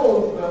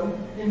assembles them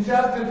in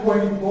chapter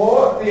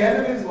 24 at the end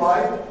of his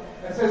life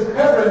and says,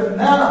 Hebron,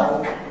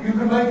 now you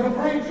can make a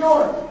free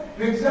choice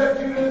to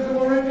accept Judaism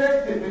or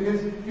reject it,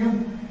 because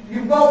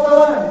you've got the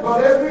land, you've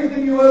got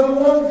everything you ever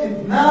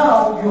wanted.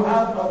 Now you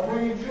have a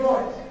free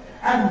choice.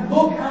 And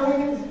look how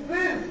he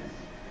insists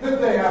that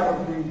they have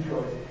a free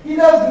choice. He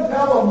doesn't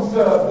tell them,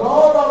 serve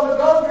God. On the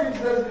contrary, he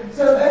says,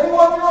 serve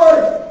anyone you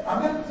like.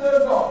 I'm going to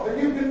serve God, but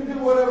you can do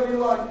whatever you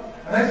like.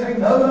 And they say,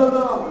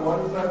 no, we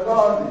want to serve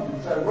God. You've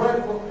been so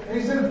grateful. And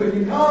he says, but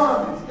you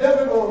can't. It's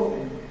difficult.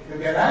 You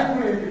get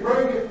angry if you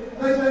break it.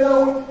 And they say, no,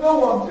 we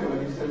still want to.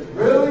 And he says,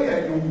 really?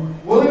 Are you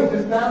willing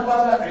to stand by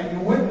that? And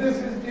you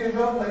witnesses to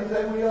yourself? They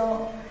say, we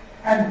are.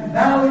 And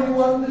now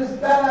you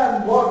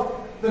understand what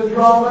the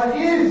drama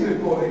is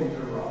according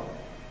to Rob.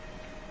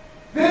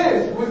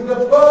 This was the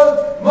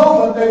first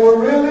moment they were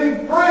really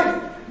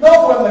free.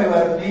 Not when they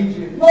left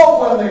Egypt,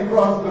 not when they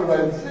crossed the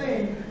Red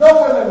Sea,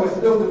 not when they were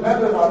still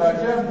dependent on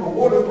Hashem for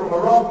water from a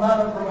rock,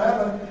 manna from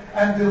heaven,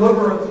 and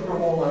deliverance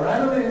from all their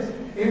enemies.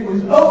 It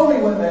was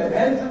only when they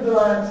entered the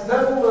land,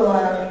 settled the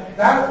land,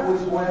 that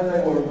was when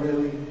they were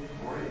really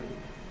free.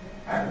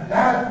 And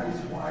that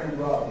is why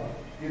Rob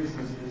gives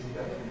us this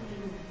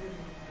definition.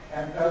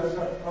 And those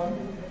are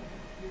fun.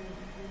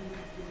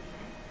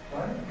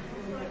 Right?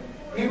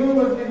 Even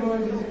with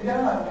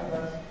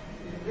that's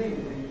indeed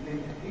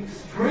the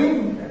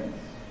extreme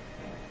case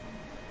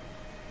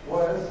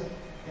was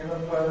in the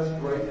first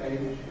great age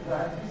of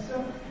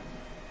anti-Semitism.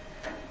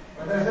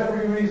 But there's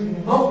every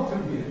reason not to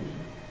be ashamed.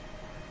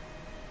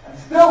 And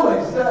still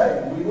they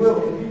say, we will,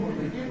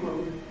 the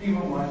Hebrew,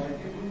 even worship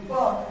Hebrew,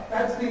 but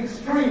that's the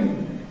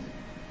extreme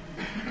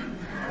case.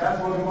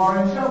 That's what the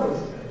Gemara in Shabbos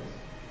says.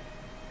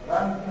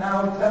 But I'm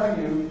now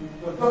telling you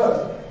the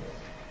first case.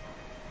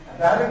 And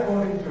that,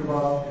 according to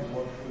Rav, is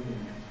what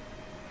freedom is.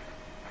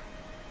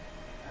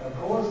 And of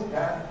course,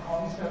 that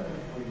concept of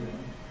freedom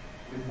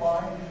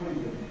defined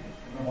freedom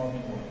in the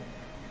modern world.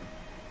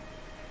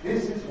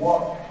 This is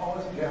what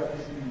Thomas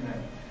Jefferson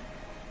meant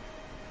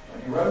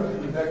when he wrote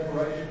in the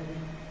Declaration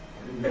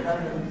of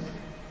Independence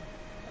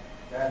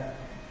that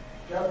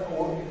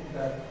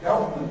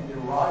government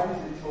derives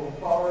its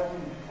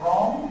authority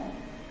from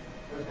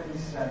the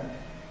consent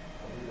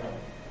of the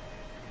government.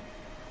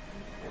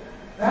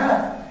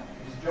 That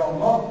is John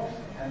Locke's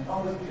and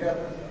Thomas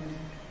Jefferson's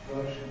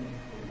version of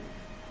freedom.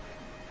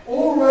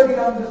 Already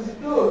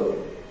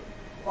understood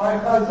by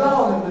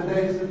Chazal in the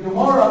days of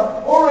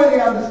Gemara,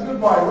 already understood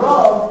by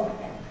Rav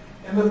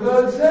in the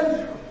 3rd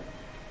century.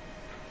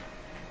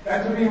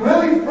 That to be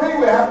really free,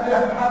 we have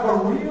to have a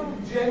real,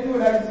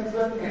 genuine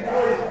existential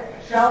choice.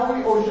 Shall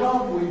we or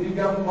shan't we be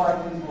governed by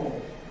his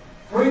laws?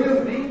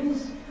 Freedom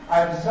means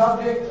I am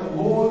subject to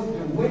laws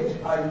to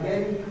which I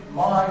gave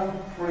my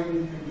free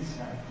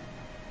consent.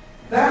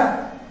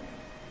 That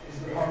is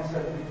the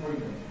concept of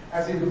freedom.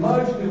 As it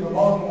emerged in the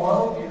modern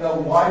world, you know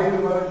why it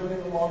emerged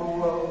in the modern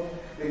world?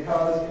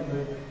 Because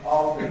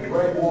after the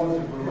great wars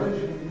of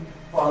religion,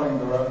 following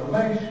the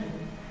Reformation,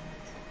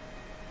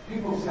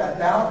 people sat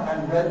down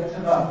and read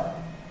Tanakh.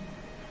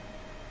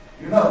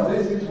 You know,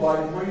 this is why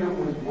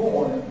freedom was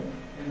born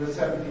in the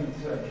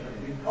 17th century,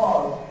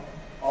 because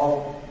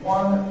of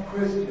one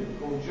Christian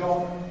called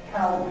John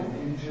Calvin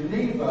in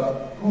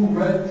Geneva who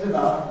read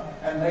Tanakh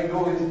and made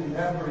all his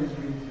contemporaries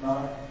read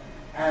Tanakh.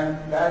 And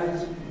that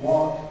is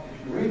what,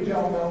 if you read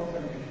John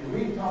Milton, if you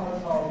read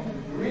Thomas Hobbes, if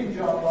you read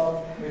John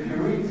Locke, if you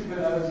read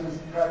Spinoza's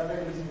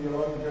Tractatus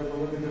Theologica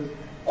Politicus,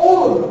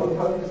 all of them are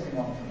focusing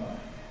on Tanakh.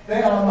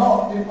 They are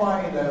not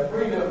defining their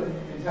freedom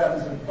in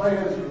terms of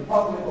Plato's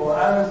Republic or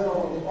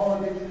Aristotle's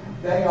Politics.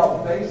 They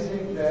are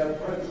basing their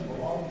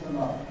principle on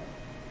Tanakh.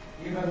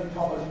 Even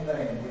Thomas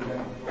Paine, we're going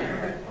to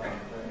talk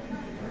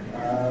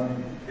about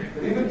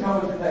but even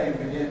Thomas Paine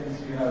begins,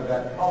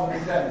 that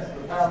common sense,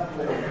 the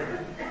pamphlet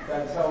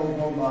that sold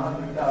more than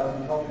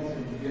 100,000 copies in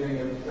the beginning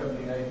of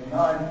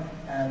 1789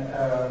 and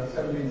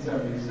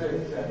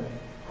 1776 and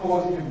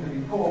caused him to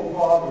be called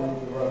father of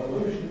the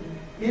revolution.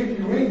 If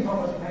you read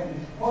Thomas Paine,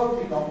 he's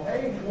quoting on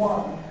page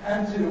 1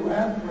 and 2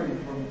 and 3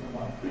 from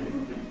Tanakh.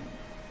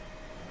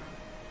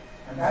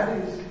 And that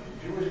is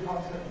the Jewish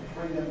concept of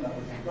freedom that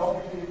was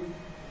adopted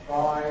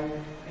by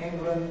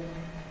England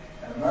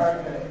and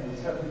America in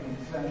the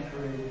 17th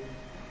century.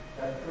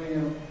 That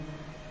freedom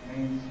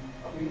means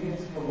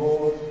obedience to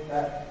laws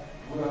that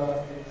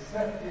were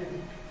accepted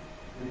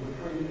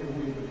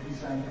with the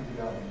consent of the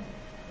government.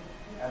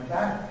 And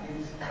that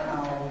is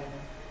how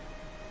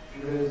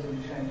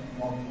Judaism changed the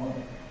modern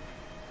world.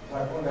 As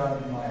I point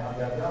out in my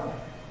Haggadah,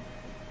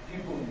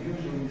 people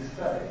usually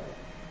say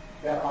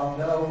there are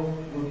no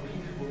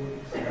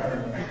repeatable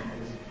experiments in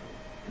history.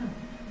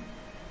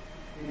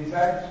 It is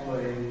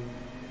actually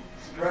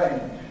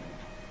strange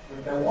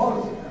that there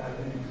was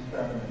an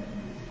experiment in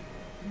history.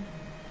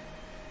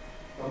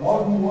 The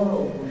modern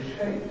world was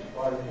shaped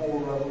by 4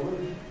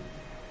 revolutions.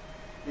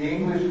 The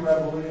English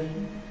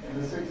Revolution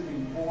in the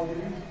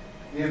 1640s,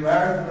 the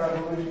American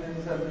Revolution in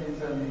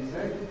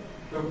 1776,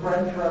 the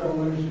French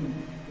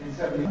Revolution in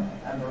 17,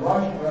 and the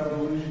Russian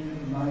Revolution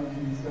in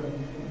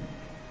 1917.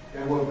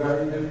 They were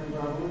very different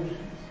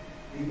revolutions.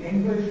 The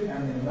English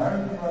and the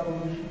American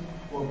revolutions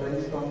were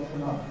based on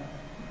Tanakh.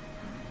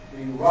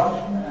 The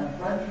Russian and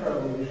French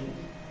revolutions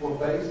were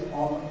based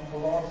on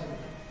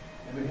philosophy.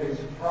 In the case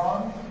of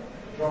France,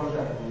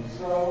 Jean-Jacques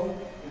Rousseau.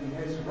 In the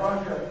case of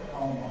Russia,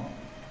 Karl Marx.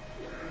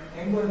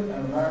 England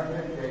and America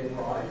gave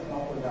rise,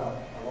 not without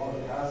a lot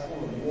of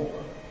hassle and war,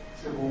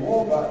 civil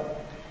war,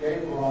 but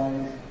gave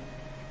rise to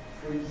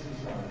free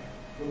society,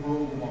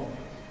 liberal democracy.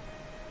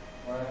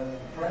 Whereas the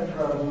French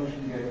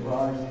Revolution gave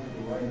rise to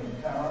the reign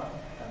of terror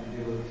and the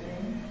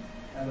guillotine,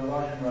 and the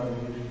Russian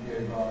Revolution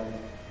gave rise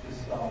to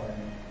Stalin,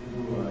 the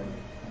Gulag,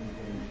 and the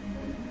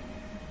guillotine.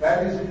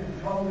 That is a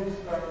controlled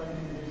experiment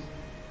in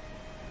history.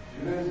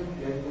 Judaism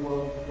gave the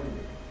world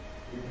freedom.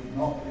 It did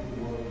not give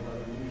the world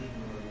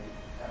revolutionary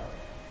terror.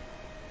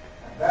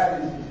 And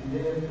that is as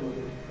near to a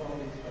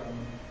controlled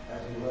experiment as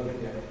you'll ever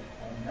get.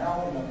 And now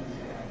we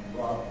understand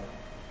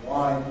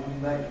why he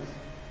makes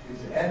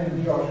this end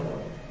of Joshua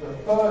the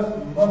first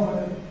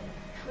moment of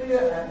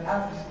clear and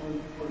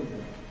absolute freedom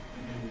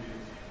in Jewish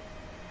history.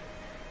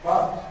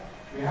 But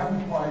we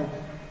haven't quite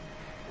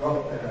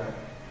got there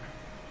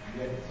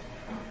yet.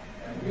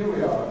 And here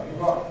we are. We've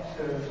got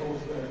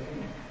source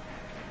 13.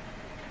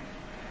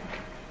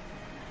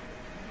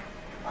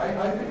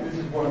 I think this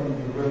is one of the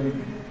really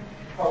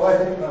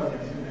poetic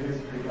moments in the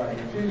history of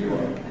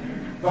language.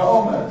 The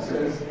Omer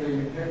says the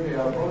Pirkei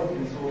Avot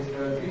in source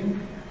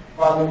 13,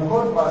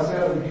 "V'aluchot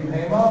ba'aser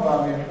b'hema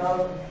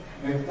v'amechtav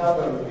מכתב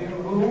אלוקים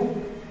הוא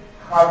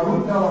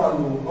חרוט על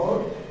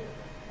הלוחות,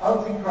 אל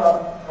תקרא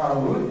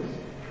חרוט,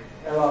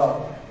 אלא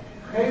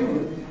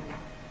חירות,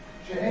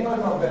 שאין לך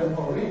בן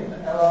חורין,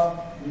 אלא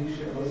מי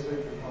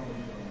שעוסק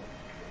בתלמוד.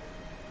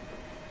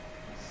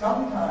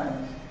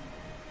 Sometimes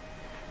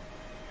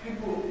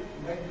people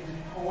make these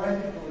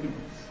poetic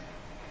leaps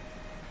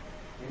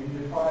in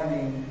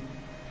defining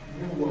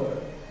new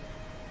words.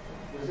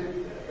 Was it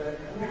that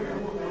who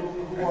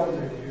was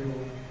it who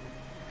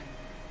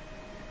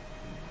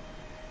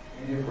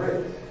in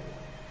Hebrew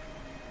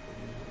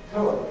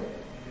took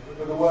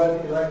for the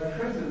word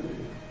electricity?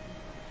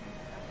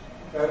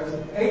 Those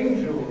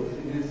angels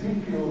in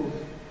Ezekiel's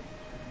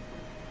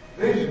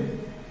vision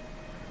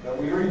that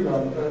we read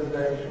on the first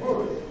day of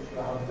Shavuot, it's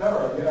the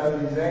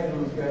Haftarah, these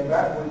angels going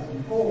backwards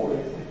and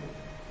forwards,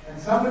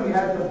 and somebody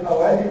had the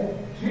poetic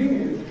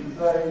genius to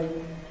say,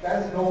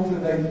 that's an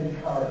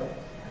alternating current.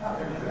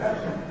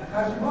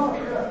 Hashmah,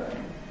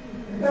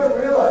 You don't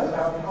realize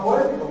how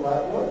poetical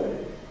that word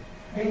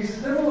is. A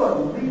similar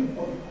leap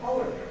of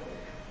poetry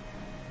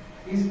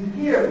is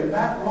here in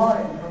that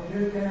line from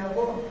Pirkei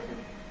Avot.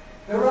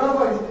 The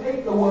rabbis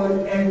take the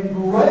word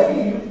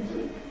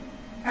engraved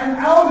and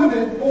out of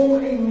it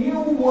form a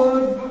new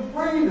word for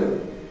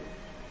freedom.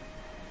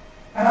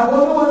 And I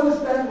want to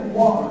understand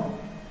why.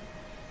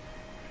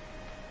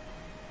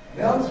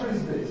 The answer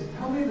is this.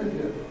 Tell me the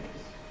difference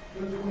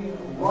between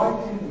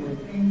writing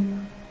with ink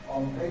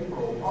on paper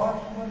or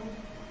parchment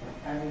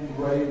and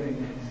engraving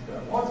in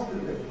stone. What's the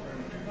difference?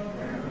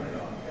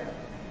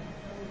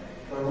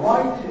 The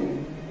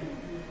writing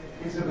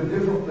is of a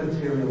different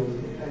material to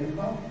the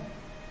paper.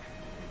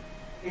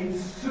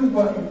 It's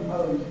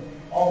superimposed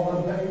on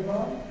the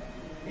paper.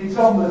 It's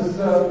on the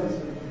surface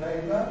of the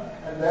paper,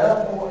 and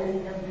therefore it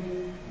can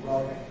be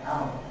rubbed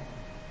out.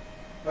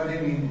 But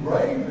in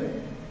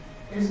engraving,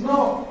 it's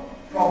not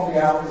from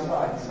the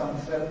outside, some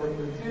separate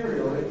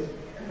material. It's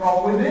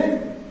from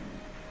within.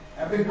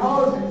 And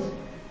because it's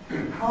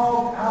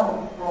carved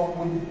out from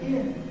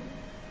within,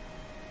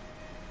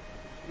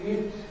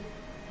 it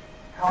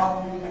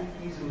can't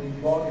be easily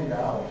blotted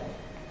out.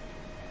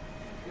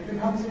 It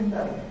becomes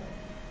indelible.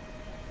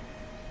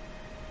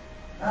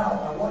 Now,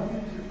 I want you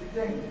to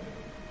think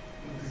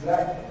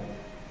exactly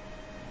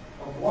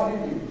of what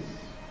it is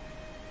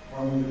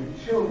when we were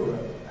children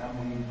and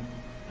we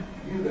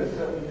knew there are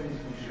certain things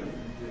we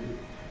shouldn't do.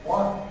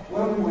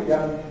 When we were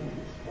young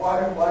kids, why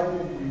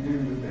didn't we do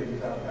the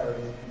things our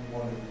parents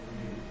wanted us to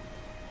do?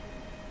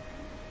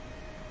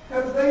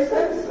 Because they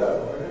said so,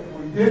 and if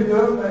we did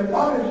them, they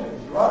punished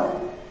us, right?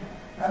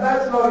 And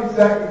that's not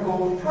exactly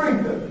called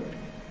freedom.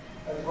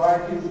 That's why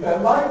kids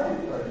don't like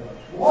it.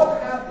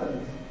 What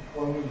happens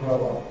when we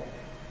grow up?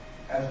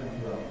 As we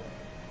grow up?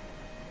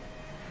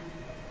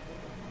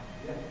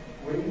 Yeah.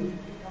 We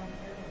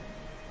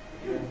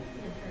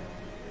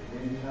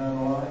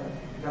internalize. It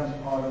becomes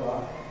part of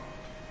us.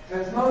 So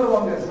it's no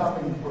longer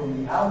something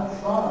from the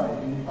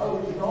outside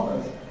imposed on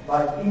us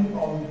like ink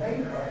on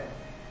paper.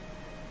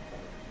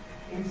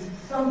 It's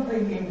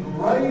something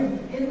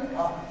engraved in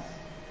us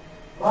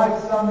like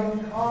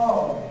something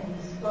carved in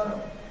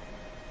stone.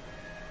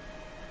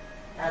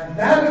 And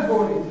that,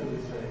 according to the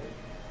sage,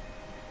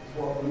 is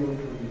what real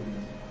freedom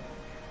is.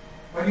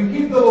 When you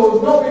keep the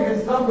laws, not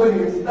because somebody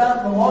has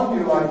stamped them on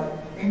you like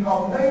ink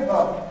on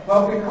paper,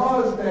 but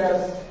because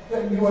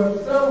you have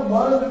so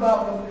learned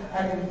about them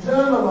and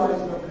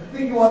internalized them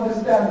that you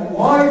understand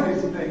why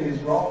this thing is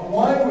wrong,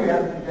 why we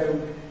have to go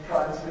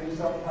try and sleep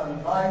sometime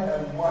at night,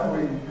 and why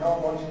we can't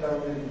watch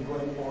television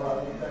 24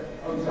 hours a day.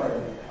 Oh, sorry,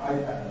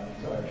 iPad, I'm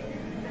sorry.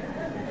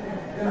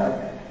 You know,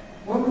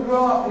 when we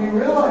grow up, we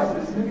realize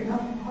this and it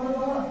becomes part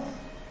of us.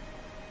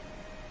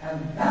 And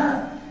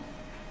that,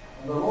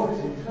 when the Lord is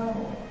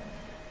internalized,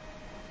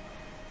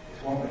 is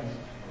what makes us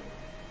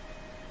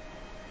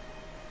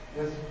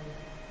free. Yes,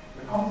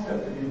 the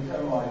concept of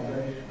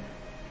internalization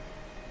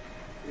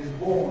is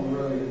born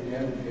really at the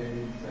end of the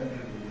 18th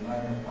century with the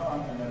Magna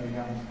Carta, and then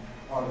becomes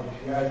part of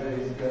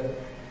Piaget's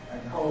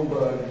and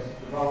Kohlberg's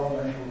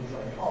developmental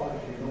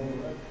psychology and all the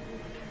rest of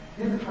it.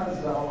 Did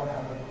Chazal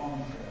have a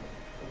concept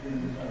of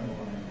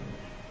internalization?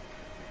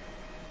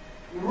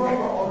 The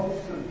rather odd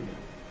suit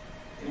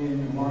in the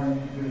Gemara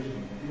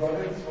tradition. You got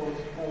it?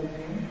 Source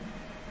 14.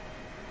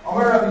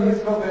 Omer Rabbi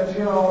Yitzchak ben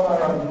Shira, Omer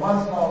Rabbi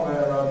Masna, Omer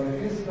Rabbi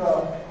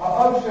Yitzchak,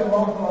 Ha'av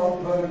she'mochal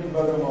v'od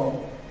v'odamo.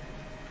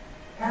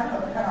 Can a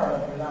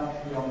parent renounce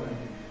the honor of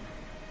teacher?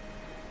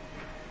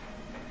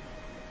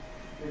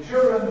 The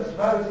children are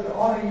supposed to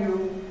honor you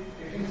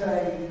if you say,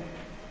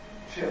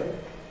 chill,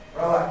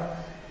 relax,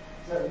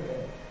 it's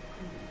okay.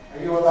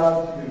 Are you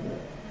allowed to do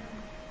that?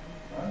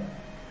 Right?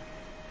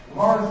 The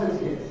Gemara says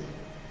yes.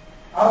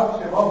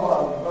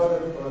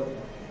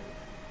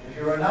 If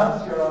you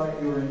renounce your honor,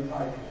 you're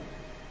entitled.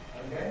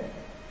 Okay?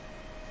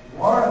 The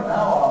Gemara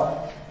now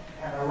asks,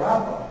 can a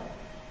rabbi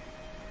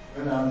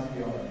renounce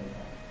the honor?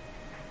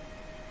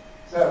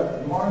 So the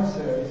Gemara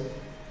says,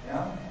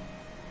 yeah?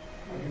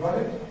 Have you got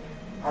it?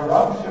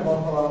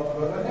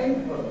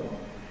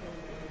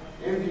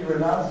 If he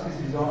renounces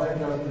his honor, he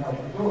doesn't have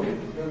to do it.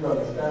 He's still got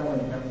to stand when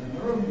he comes in the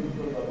room, he's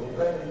still got to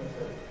obey and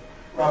say,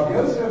 Rabbi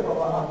Yosef,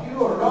 Rabbi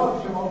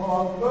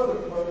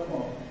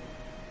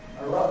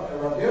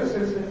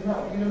Yosef says, no,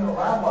 even a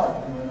rabbi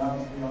can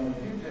renounce the honor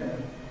due to him.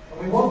 And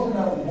we want to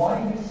know why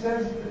he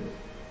says this.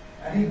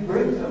 And he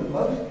brings a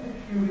most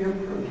peculiar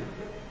proof.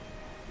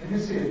 If you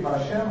see it,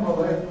 Hashem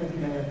Holech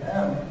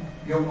Midnehem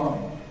Yomam.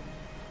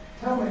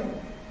 Tell me,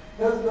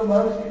 does the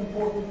most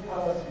important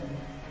person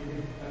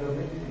at a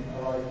meeting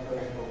arrive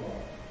first or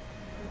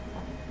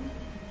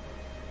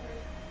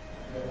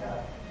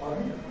last?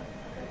 Pardon?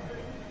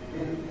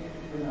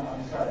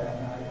 I'm sorry,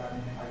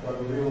 I've got a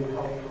real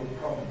cultural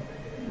problem.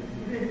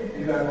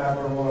 You don't have a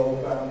royal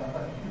family.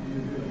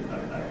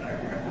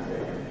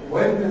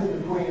 When does the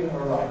queen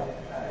arrive?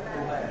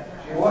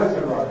 She was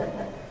arriving.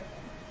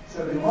 So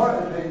the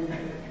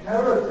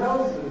Torah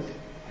tells us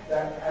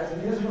that as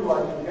the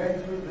Israelites were going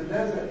through the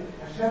desert,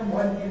 Hashem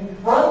went in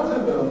front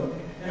of them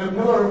in a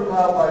pillar of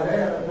cloud by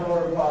day and a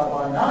pillar of cloud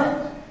by night,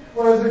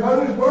 whereas the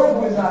Kodesh Baruch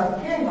Hu is our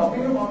king,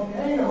 Avinu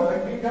Malkeinu, where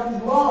the king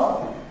comes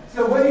last.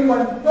 So when he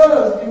went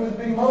first, he was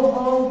being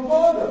mochal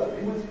further.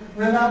 He was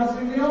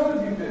renouncing the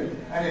honor he did.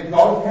 And if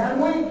God can,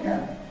 we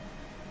can.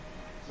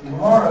 So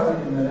tomorrow,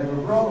 in the name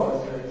of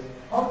Rabbah, says,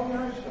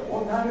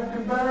 what kind of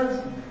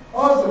comparison?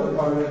 Also, the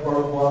Kodesh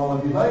Baruch Hu will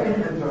delay you,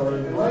 the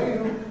Torah delay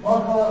you,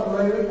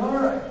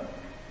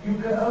 you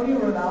can only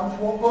renounce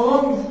what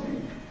belongs to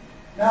you.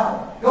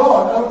 Now,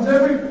 God owns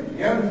everything.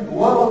 He owns the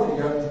world,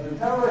 he owns the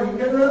Torah, he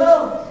can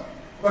renounce.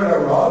 But a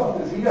Rav,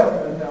 does he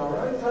own the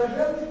Torah? It's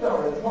Hashem's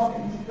Torah, it's not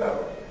his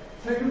Torah.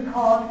 So you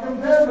can't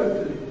compare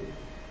the two.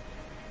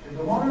 The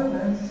Gemara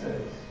then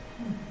says,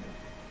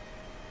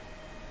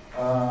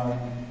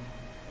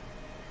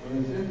 what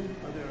is it?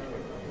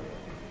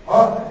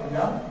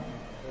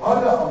 Hada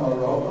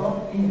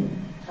Amarova in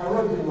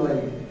Torah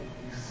delay.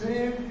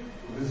 Exceed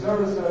the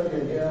Zarasar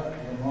Yagya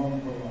and Ron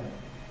Koran.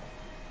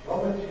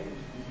 Robert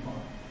changed his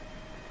mind.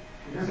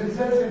 Because it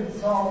says in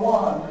Psalm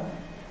 1,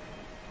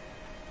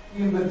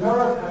 in the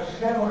Torah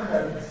Hashem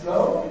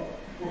Chetzo,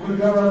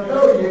 U'V'Dorato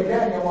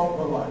Yagya Yamon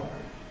Koran.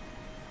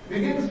 It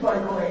begins by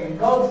calling it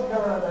God's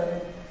Torah, then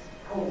it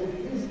calls it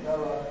his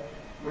Torah,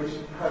 which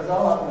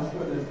Chazal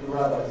understood as the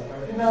rabbi's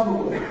Torah. In other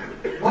words,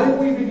 when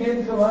we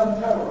begin to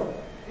learn Torah,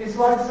 it's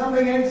like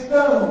something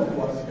external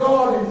to us.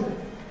 God is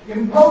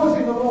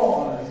imposing a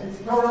law on us. It's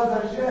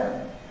Torah Hashem.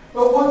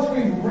 But once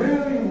we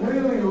really,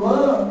 really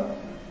learn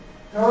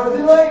Torah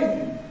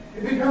delayed,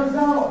 it becomes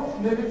ours.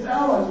 And if it's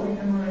ours, we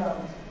can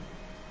renounce it.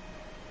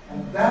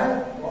 And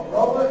that, what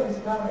Rabbah is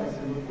telling us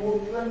in the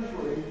 4th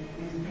century,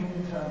 is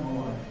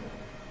internalized.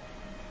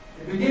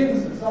 It begins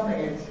as something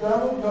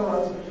external,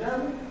 Torah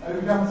Hashem, and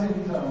it becomes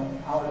internal,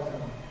 our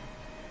eternal.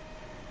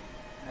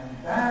 And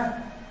that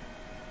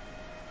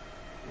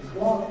is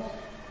what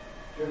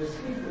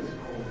Josephus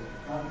calls it.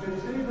 Now,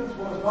 Josephus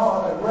was not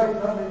a great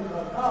Talmid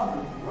Chacham, he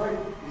was a great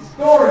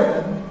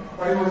historian,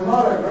 but he was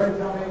not a great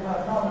Talmid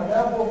Chacham, and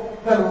therefore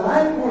the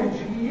language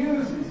he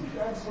uses is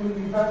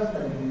absolutely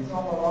fascinating. It's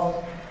on the last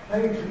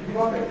page of the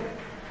book.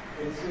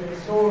 It's in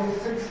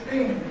source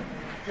 16.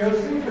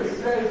 Josephus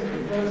says in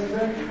the first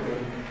century,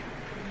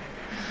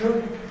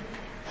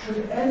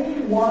 should any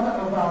one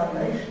of our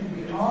nation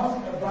be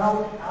asked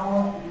about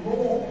our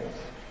laws,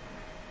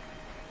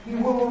 he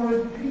will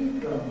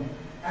repeat them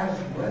as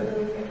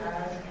readily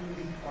as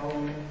his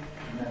own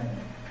name.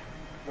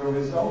 The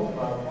result of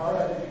our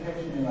prior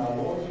education in our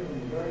laws from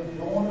the very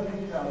dawn of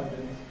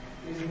intelligence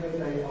is that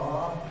they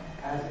are,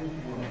 as it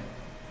were,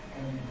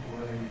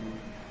 engraved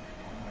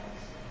on us.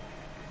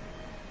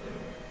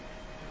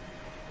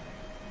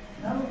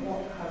 Note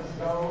what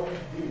Chazal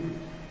did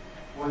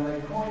when they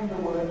coined the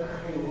word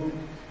chirut.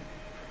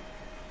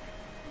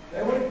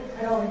 They were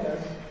telling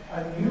us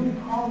a new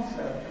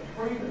concept of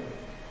freedom.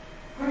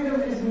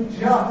 Freedom isn't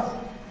just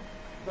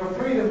the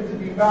freedom to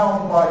be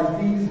bound by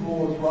these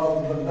laws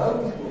rather than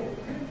those laws.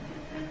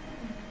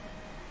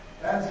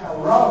 That's how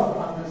Rav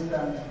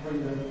understands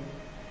freedom,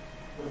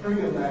 the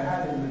freedom they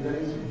had in the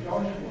days of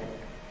Joshua.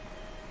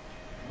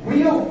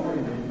 Real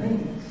freedom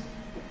means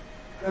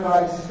that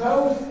I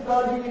so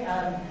study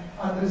and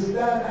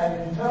understand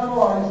and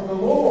internalize the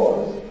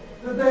laws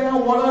that they are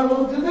what I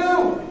want to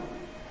do.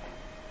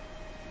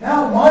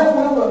 Now my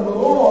will and the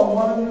law are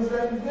one and the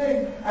same thing,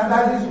 and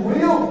that is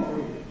real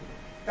freedom.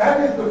 That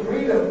is the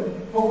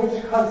freedom for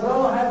which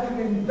Chazal had to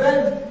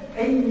invent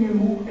a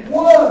new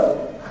word,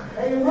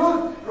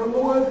 chirut, from the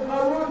word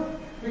charut,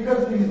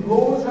 because these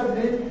laws have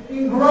been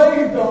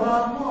engraved on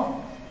our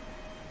hearts.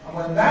 And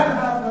when that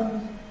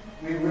happens,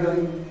 we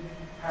really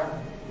have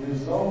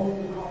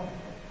resolved the conflict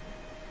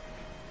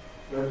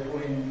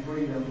between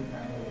freedom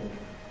and order.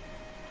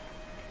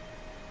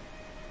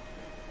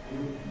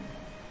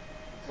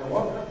 So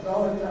what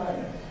Chazal is telling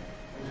us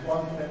is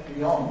one step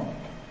beyond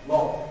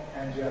Lot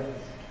and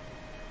Jefferson.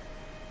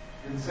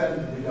 Consent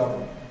to the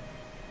government.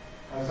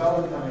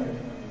 Chazal is telling us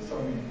that there's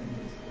something to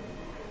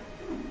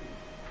do.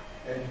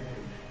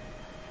 Education.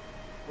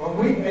 When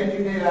we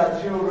educate our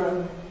children,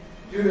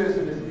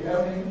 Judaism is the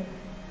only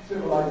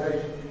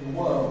civilization in the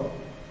world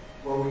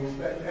where we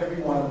expect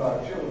every one of our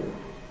children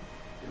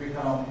to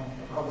become a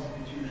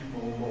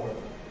constitutional lawyer.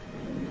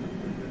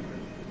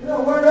 You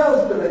know, where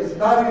else do they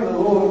study the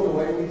laws the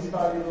way we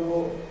study the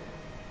laws?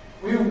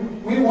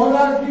 We want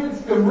our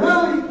kids to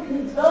really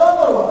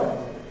internalize it.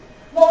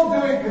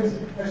 Not do it because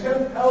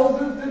Hashem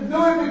tells us to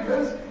do it,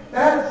 because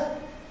that's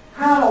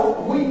how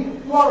we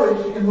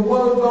flourish in the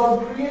world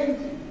God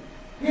created.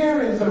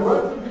 Here is a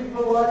recipe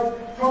for life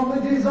from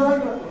the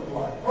designer of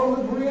life, from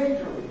the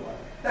creator of life.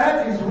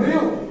 That is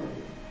real freedom.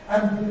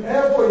 And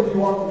therefore, if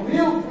you want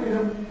real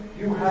freedom,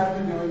 you have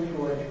to do it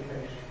through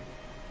education.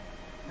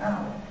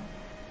 Now,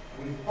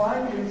 we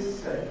find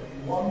this said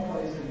in one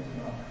place in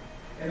Tanakh,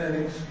 in an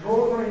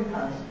extraordinary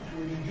passage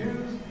which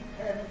Jews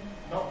tend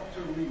not to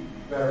read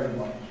very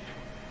much.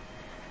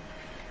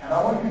 And I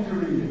want you to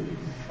read it.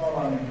 It's not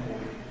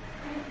unimportant.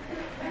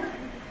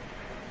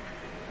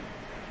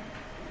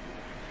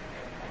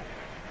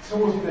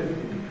 Source 50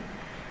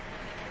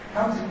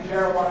 comes in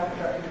Jeremiah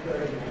chapter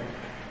 31.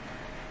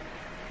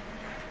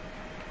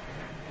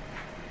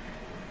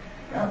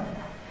 Yeah?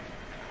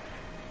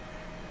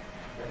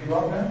 Have you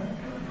got that?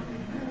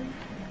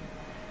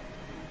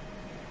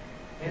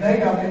 הנה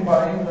ימים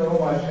באים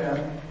נאום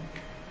השם,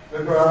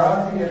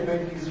 וגררתי את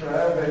בית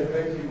ישראל ואת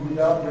בית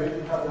יהודה ברית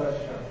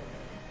חדשה.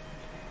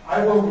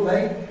 I will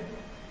make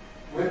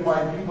with my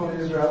people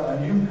Israel a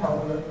new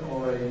covenant,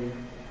 or a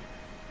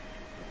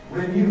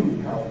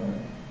renewed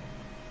covenant.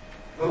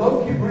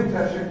 ולא כברית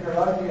אשר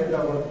קראתי את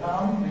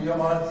אבותם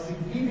ביום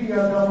הציתי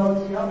בידם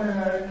הוציאם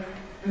מארץ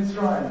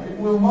מצרים. It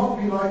will not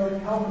be like the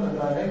covenant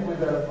I made with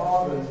their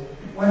fathers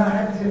when I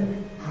had to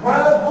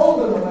grab hold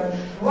of them and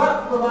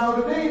slap them out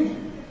of Egypt.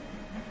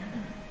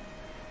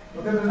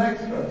 Look at the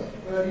next verse,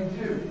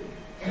 32.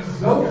 כי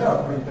זאת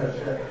הברית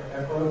אשר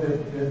אכרות את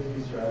בית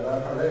ישראל,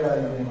 אחרי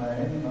הימים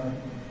ההם,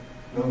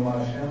 לאמר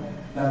השם,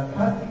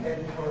 נתתי את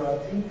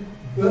תורתי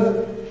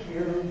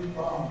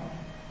בקרבם.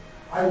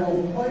 I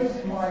will place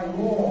my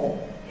law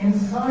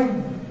inside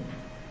them.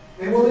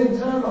 They will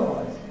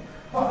internalize it.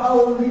 ועל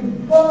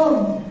ליבם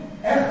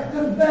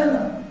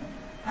אכתבנה.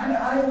 And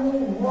I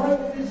will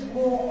write this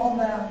law on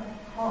their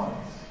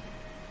hearts.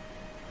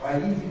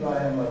 והייתי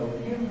להם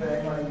אלוהים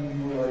והם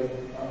היו לי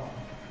לעם.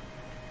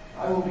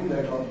 I will be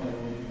their God, and they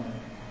will be my God.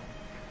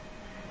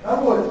 In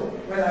other words,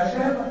 when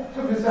Hashem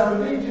took us out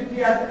of Egypt, he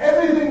had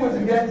everything was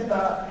against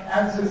our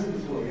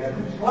ancestors' will. He had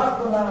to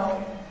slap them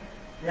out.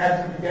 He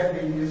had to get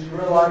the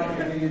Israelites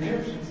and the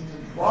Egyptians to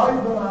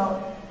drive them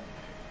out.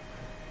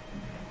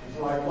 It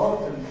was like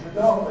Lot and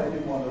Sodom, they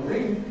didn't want to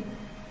leave.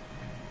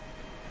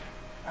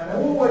 And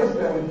always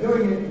they were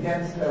doing it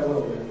against their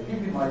will. They were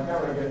keeping my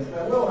Torah against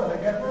their will, and they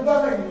kept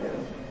rebelling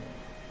against me.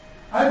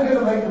 I'm going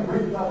to make a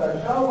Brit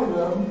Chadashah with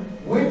them,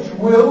 which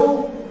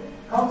will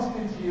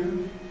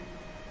constitute,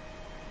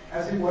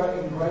 as it were,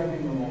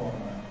 engraving the law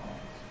on our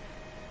hearts.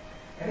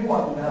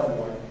 Anyone know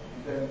what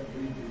you don't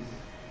read this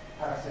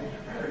passage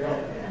very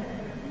often?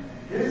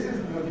 This is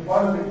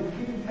one of the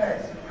key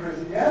texts of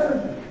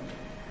Christianity.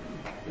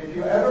 If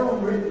you ever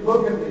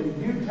look at the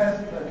New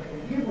Testament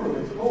in Hebrew,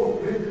 it's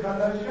called Brit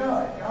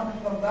Chadashah. It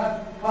comes from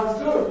that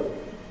pasuk.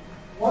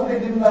 What they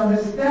didn't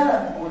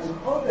understand was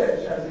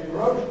Chodesh, as in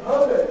Rosh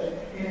Chodesh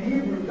in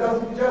Hebrew,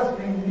 doesn't just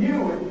mean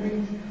new, it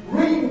means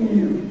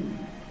renewed.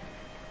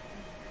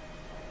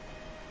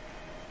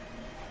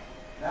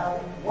 Now,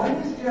 when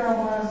is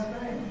Jeremiah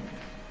saying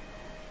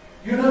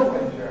this? You know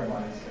when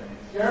Jeremiah is saying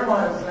this.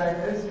 Jeremiah is saying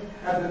this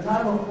at the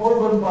time of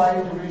Korban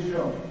Bayit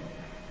Rishon.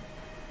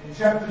 In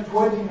chapter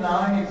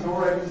 29, he's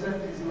already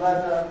sent his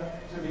letter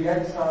to the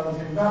exiles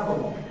in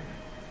Babylon.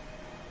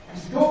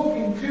 He's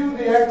talking to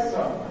the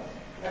exiles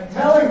and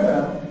telling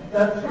them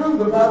that through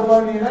the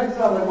Babylonian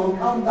exile they will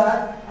come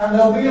back and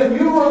there'll be a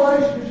new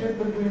relationship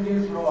between the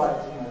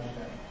Israelites and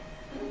Hashem.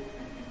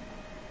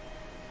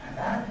 And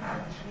that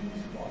actually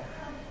is what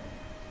happened.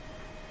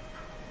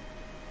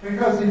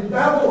 Because in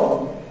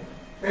Babylon,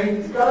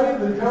 they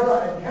studied the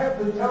Torah and kept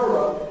the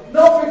Torah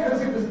not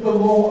because it was the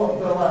law of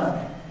the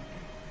land.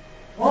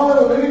 While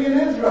they were living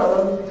in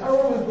Israel, the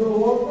Torah was the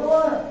law of the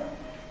land.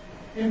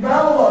 In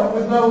Babylon, it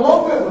was no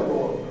longer the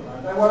law of the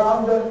land. They were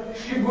under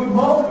Shibud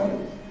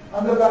Malchus,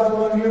 under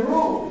Babylonian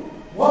rule.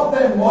 What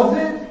then was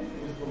it?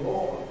 It was the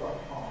law of the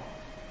heart.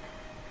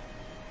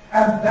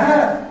 And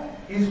that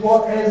is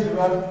what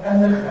Ezra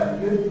and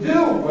Nehemiah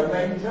do when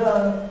they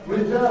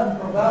return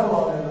from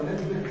Babylon in the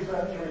mid-5th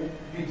century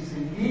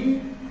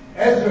BCE.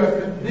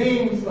 Ezra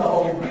convenes the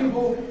whole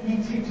people. He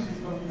teaches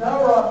them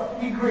Torah.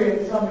 He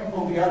creates something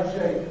called the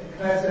Anshe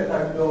Knesset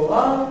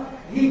HaGdolah.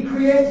 He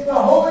creates the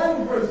whole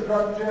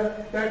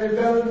infrastructure that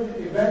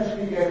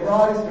eventually gave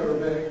rise to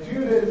Rabbinic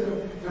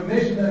Judaism, to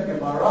Mishnah,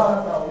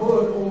 Gemara,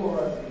 Talmud, all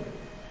the rest of it.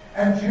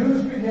 And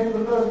Jews became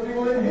the first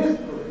people in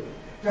history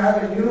to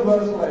have a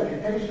universal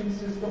education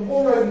system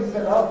already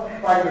set up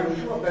by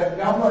Yeshua ben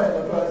Gamma in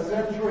the 1st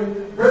century.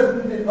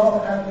 Britain did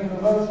not have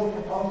universal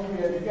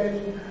compulsory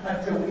education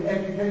until the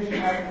Education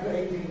Act of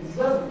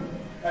 1870.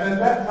 And at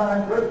that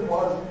time, Britain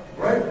was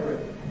Great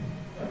Britain.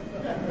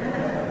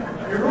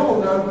 We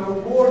ruled over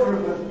a quarter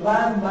of the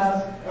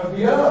landmass of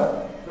the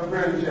earth, the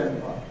British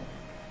Empire.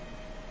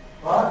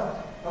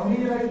 But only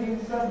in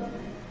 1870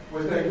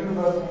 was there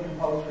universal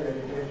compulsory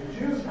education.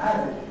 Jews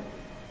had it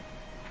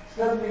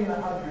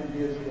 1,700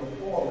 years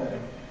before then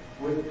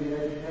with the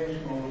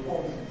educational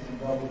reform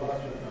system of the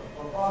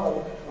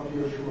father of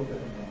Yeshua ben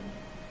Gamma.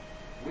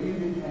 We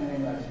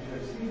became, as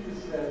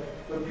Josephus said,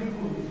 the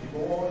people whose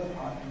laws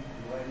are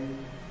engraved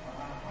on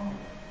our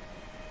hearts.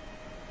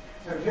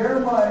 So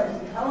Jeremiah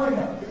is telling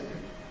us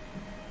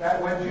that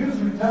when Jews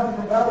return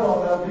from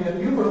Babylon, there'll be a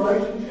new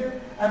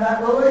relationship, and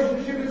that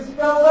relationship is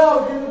spelled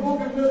out in the book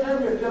of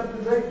Nehemiah,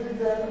 chapters 8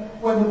 to 10,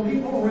 when the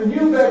people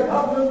renew their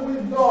covenant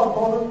with God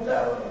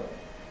voluntarily.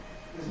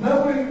 There's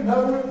no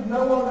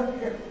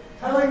one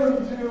telling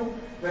them to.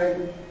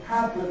 They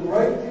have the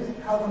greatest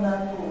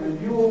covenantal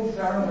renewal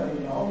ceremony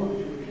in the whole of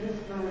Jewish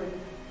history,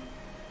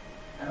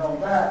 and on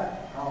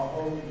that, our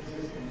whole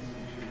existence is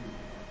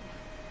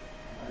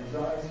Jewish.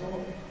 Isaiah saw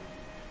it.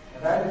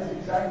 And that is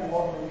exactly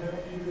what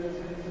Rabbinic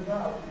Judaism is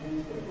about. It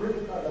is the Brit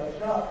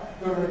Chadashah,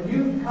 the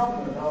renewed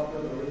covenant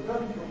after the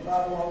return from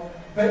Babylon,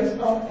 based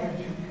on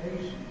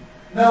education.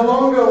 No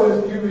longer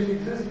was Jewish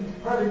existence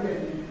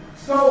predicated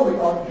solely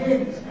on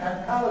kings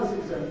and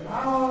palaces and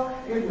power.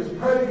 It was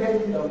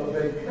predicated on the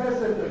Beit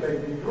Knesset, the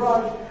Beit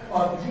Midrash,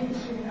 on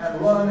teaching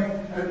and learning,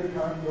 and it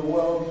became the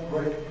world's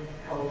great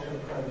culture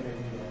predicated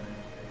on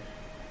education.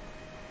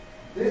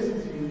 This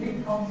is a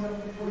unique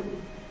concept of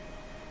freedom.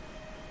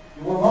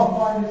 You will not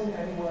find this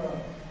anywhere else.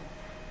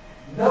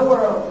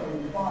 Nowhere else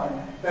will you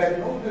find that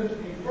in order to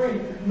be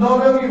free,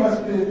 not only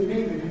must there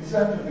be the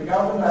consent of the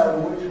government out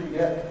of which we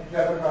get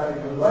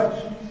democratic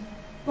elections,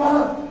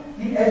 but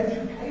the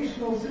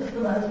educational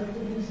system has to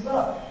be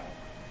such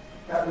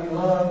that we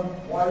learn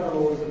why the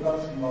laws are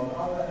thus and not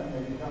other, and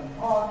they become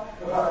part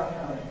of our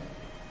character.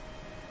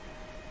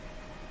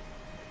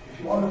 If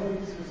you want a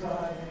free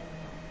society,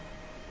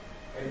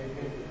 educate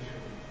the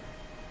children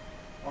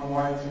on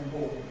why it's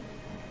important.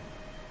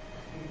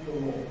 Keep the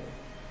law,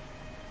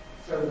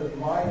 so that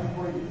my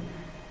freedom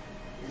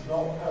is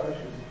not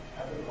purchased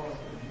at the cost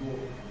of your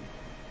freedom.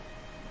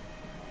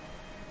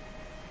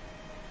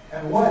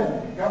 And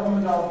when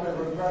government after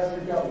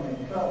repressive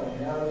government fell in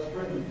the Arab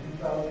Spring of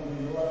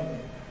 2011,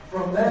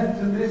 from then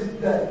to this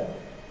day,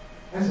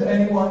 has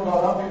anyone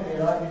got up in the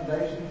United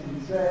Nations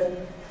and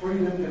said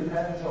freedom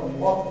depends on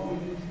what we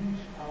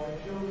teach our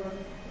children?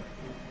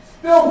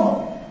 Still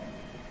not.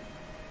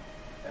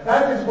 And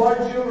that is why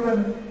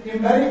children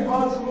in many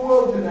parts of the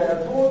world today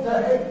are taught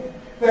to hate.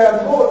 They are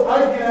taught,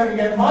 I can only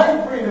get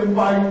my freedom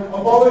by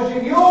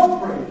abolishing your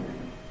freedom.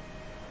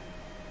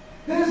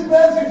 This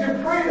message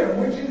of freedom,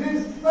 which is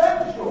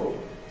essential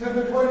to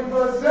the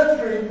 21st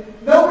century,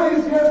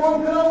 nobody's yet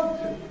woken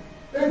up to.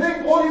 They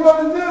think all you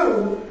got to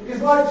do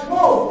is like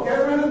smoke. Get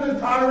rid of the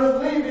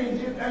tyrant, leave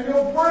Egypt, and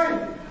you're free.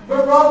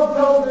 But Rav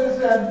told us,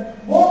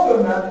 and more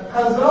than that,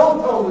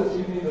 Chazal told us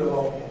you need a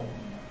lot more.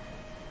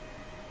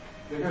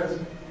 Because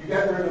you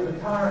get rid of the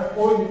tyrant,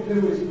 all you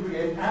do is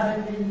create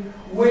anarchy,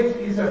 which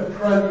is a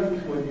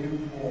prelude to a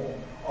new form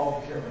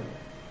of tyranny.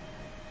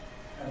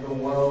 And the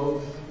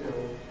world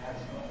still has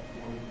not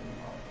woken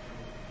up.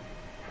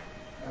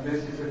 And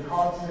this is a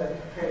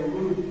concept,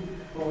 Kerut,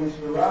 for which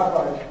the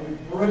rabbis,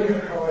 with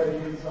brilliant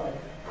poetic insight,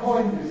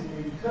 coined this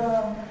new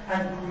term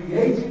and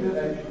created an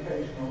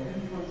educational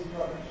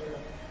infrastructure,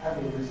 and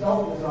the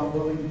result was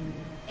unbelievable.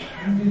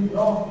 You did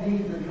not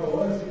need the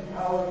coercive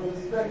power of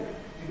the state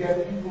to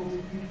get people to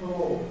keep the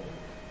law.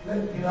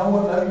 You know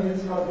what Levi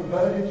Yitzchak the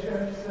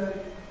Berdichev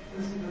said?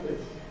 Listen to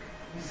this.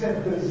 He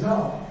said the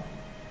Tsar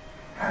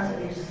has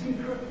a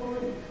secret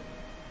police,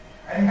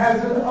 and he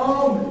has an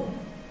army,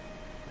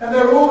 and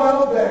they're all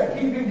out there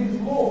keeping his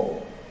law.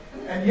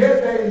 And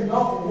yet there is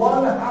not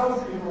one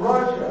house in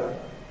Russia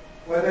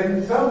where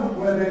they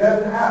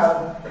don't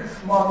have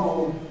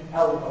smuggled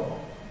alcohol.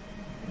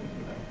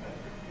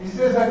 He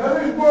says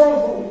HaKadosh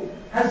Baruch Hu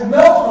has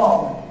no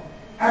army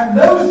and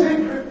no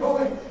secret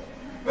police.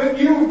 But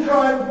you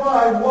try and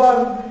find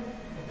one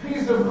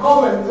piece of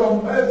comments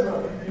on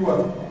Pesach, you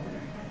won't find.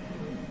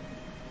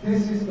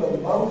 This is the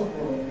most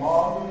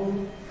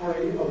remarkable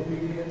free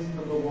obedience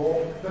to the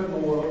law that the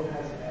world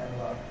has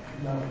ever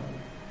known.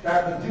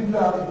 After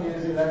 2,000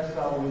 years in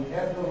exile, we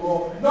kept the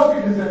law, not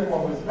because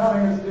anyone was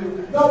telling us to,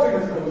 not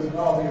because there was an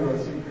army or a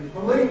secret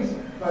police,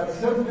 but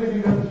simply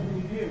because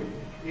we knew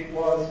it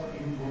was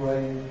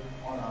engraved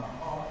on our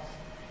hearts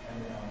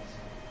and in our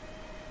souls.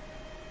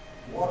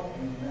 What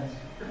a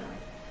message to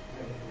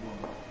the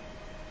world.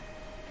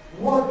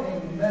 What a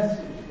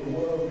message the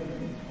world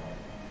needs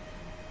right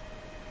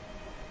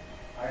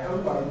now. I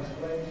hope I've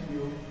explained to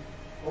you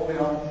all the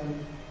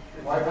answers.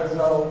 Why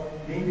Chazal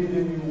needed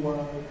a new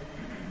word.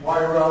 Why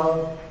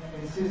Rav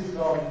insists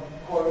on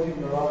quoting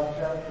the last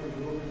chapter of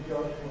the book of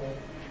Joshua,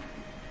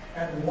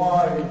 and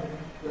why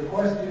the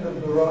question of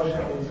the Rosh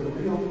was a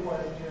real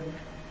question,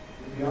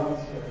 but the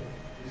answer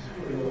is a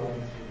real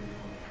answer as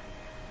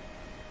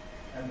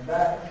well. And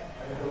that,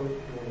 I hope,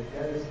 will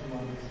get us to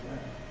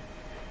understand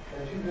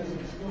that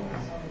Judaism still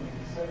has something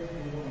to say to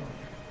the world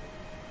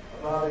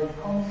about a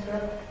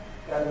concept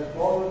that has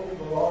bothered the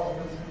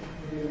philosopher since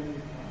the beginning of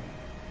time.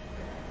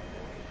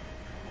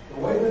 The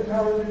way the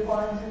Torah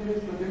defines it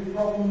is the big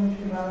problem of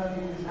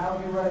humanity is how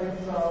we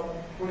reconcile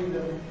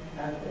freedom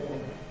and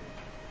order.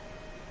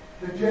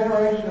 The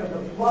generation of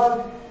the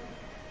flood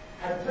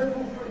had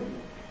total freedom,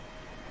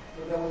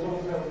 but there was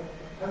also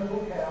total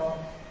chaos,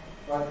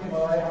 like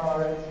Himalaya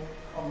Haaretz,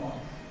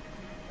 Hamas.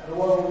 And the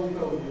world was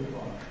filled with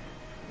violence.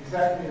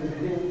 Exactly as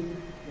it is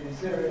in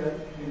Syria,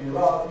 in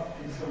Iraq,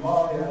 in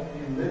Somalia,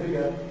 in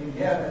Libya, in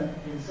Yemen,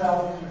 in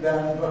South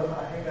Sudan, but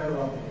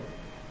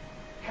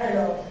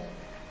chaos.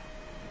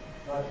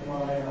 Like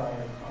Himalaya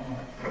Haaretz,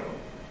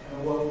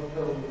 and a world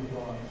filled with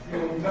violence. The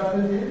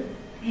alternative,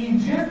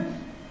 Egypt,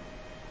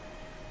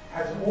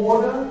 has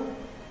order,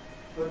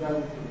 but no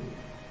freedom.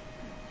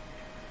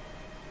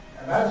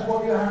 And that's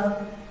what you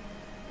have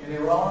in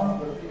Iran,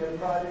 the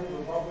Theocratic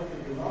Republic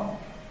of Iran.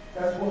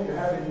 That's what you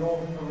have in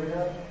North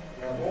Korea.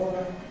 You have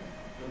order,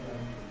 but no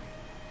freedom.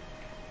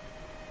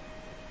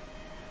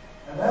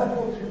 And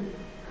therefore, to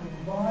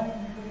combine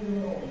freedom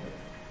and order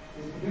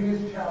is the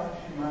biggest challenge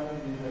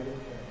humanity has ever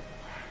faced.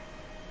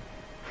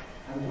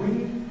 And we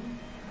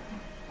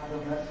have a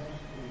message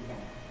to you.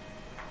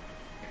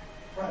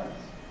 Friends,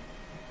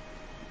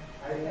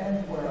 I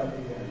end where I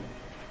began.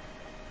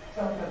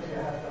 Sometimes you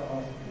have to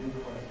ask new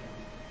questions,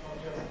 not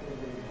just the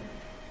legal.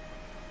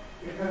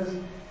 Because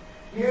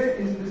here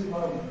is this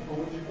moment for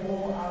which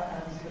all our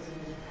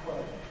ancestors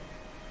prayed.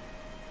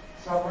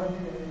 Sovereignty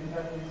and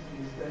independence in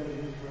the state of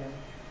Israel.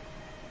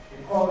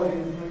 Equality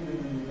and freedom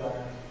in the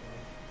diaspora.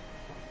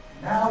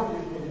 Now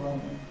is the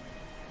moment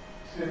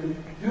to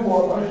do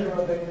what Moshe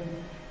Rabbeinu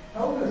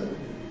told us to do.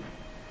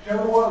 Show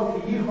the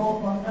world,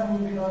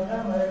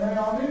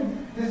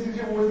 this is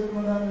your wisdom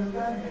and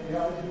understanding in the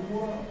eyes of the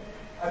world.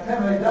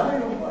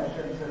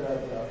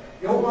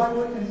 You're my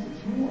witnesses.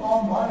 You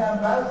are my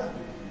ambassadors.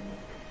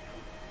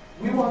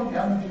 We want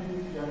young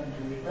Jews, young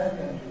Jewish men,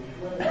 young Jewish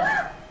women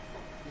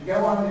to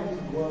go out into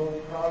the world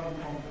proud and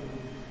confident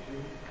as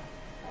Jews,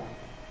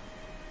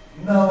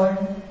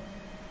 knowing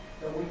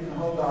that we can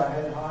hold our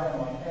head high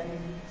on any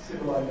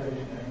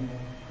civilization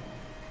anymore.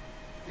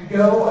 To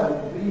go and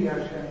be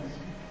Hashem's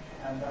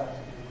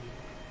ambassadors,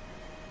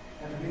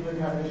 and to be with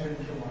Hashem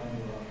Shemayim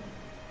Yerah.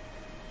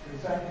 To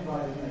sanctify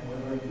His name,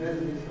 whether in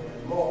business or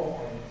in law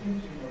or in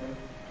teaching or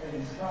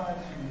in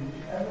science, in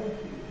whichever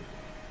field.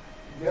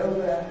 To go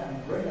there and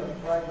bring a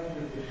fragment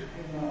of the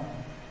Shekhinah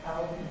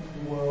out into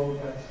the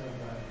world that so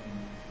badly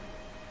needs.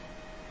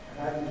 And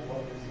that is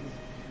what this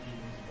institution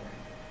is about.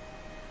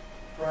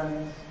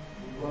 Friends,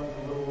 we've learned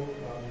a little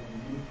about the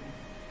unique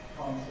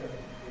concept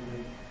of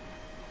freedom.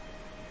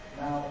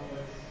 Now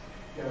let's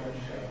go and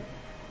show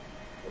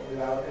that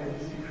without any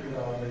secret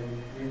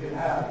we can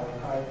have what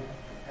I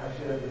have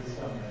shared this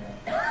summer.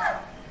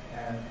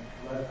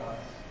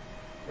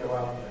 go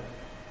out there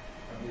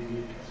and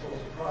be a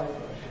source of pride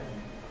for Hashem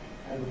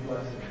and a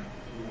blessing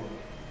to the world.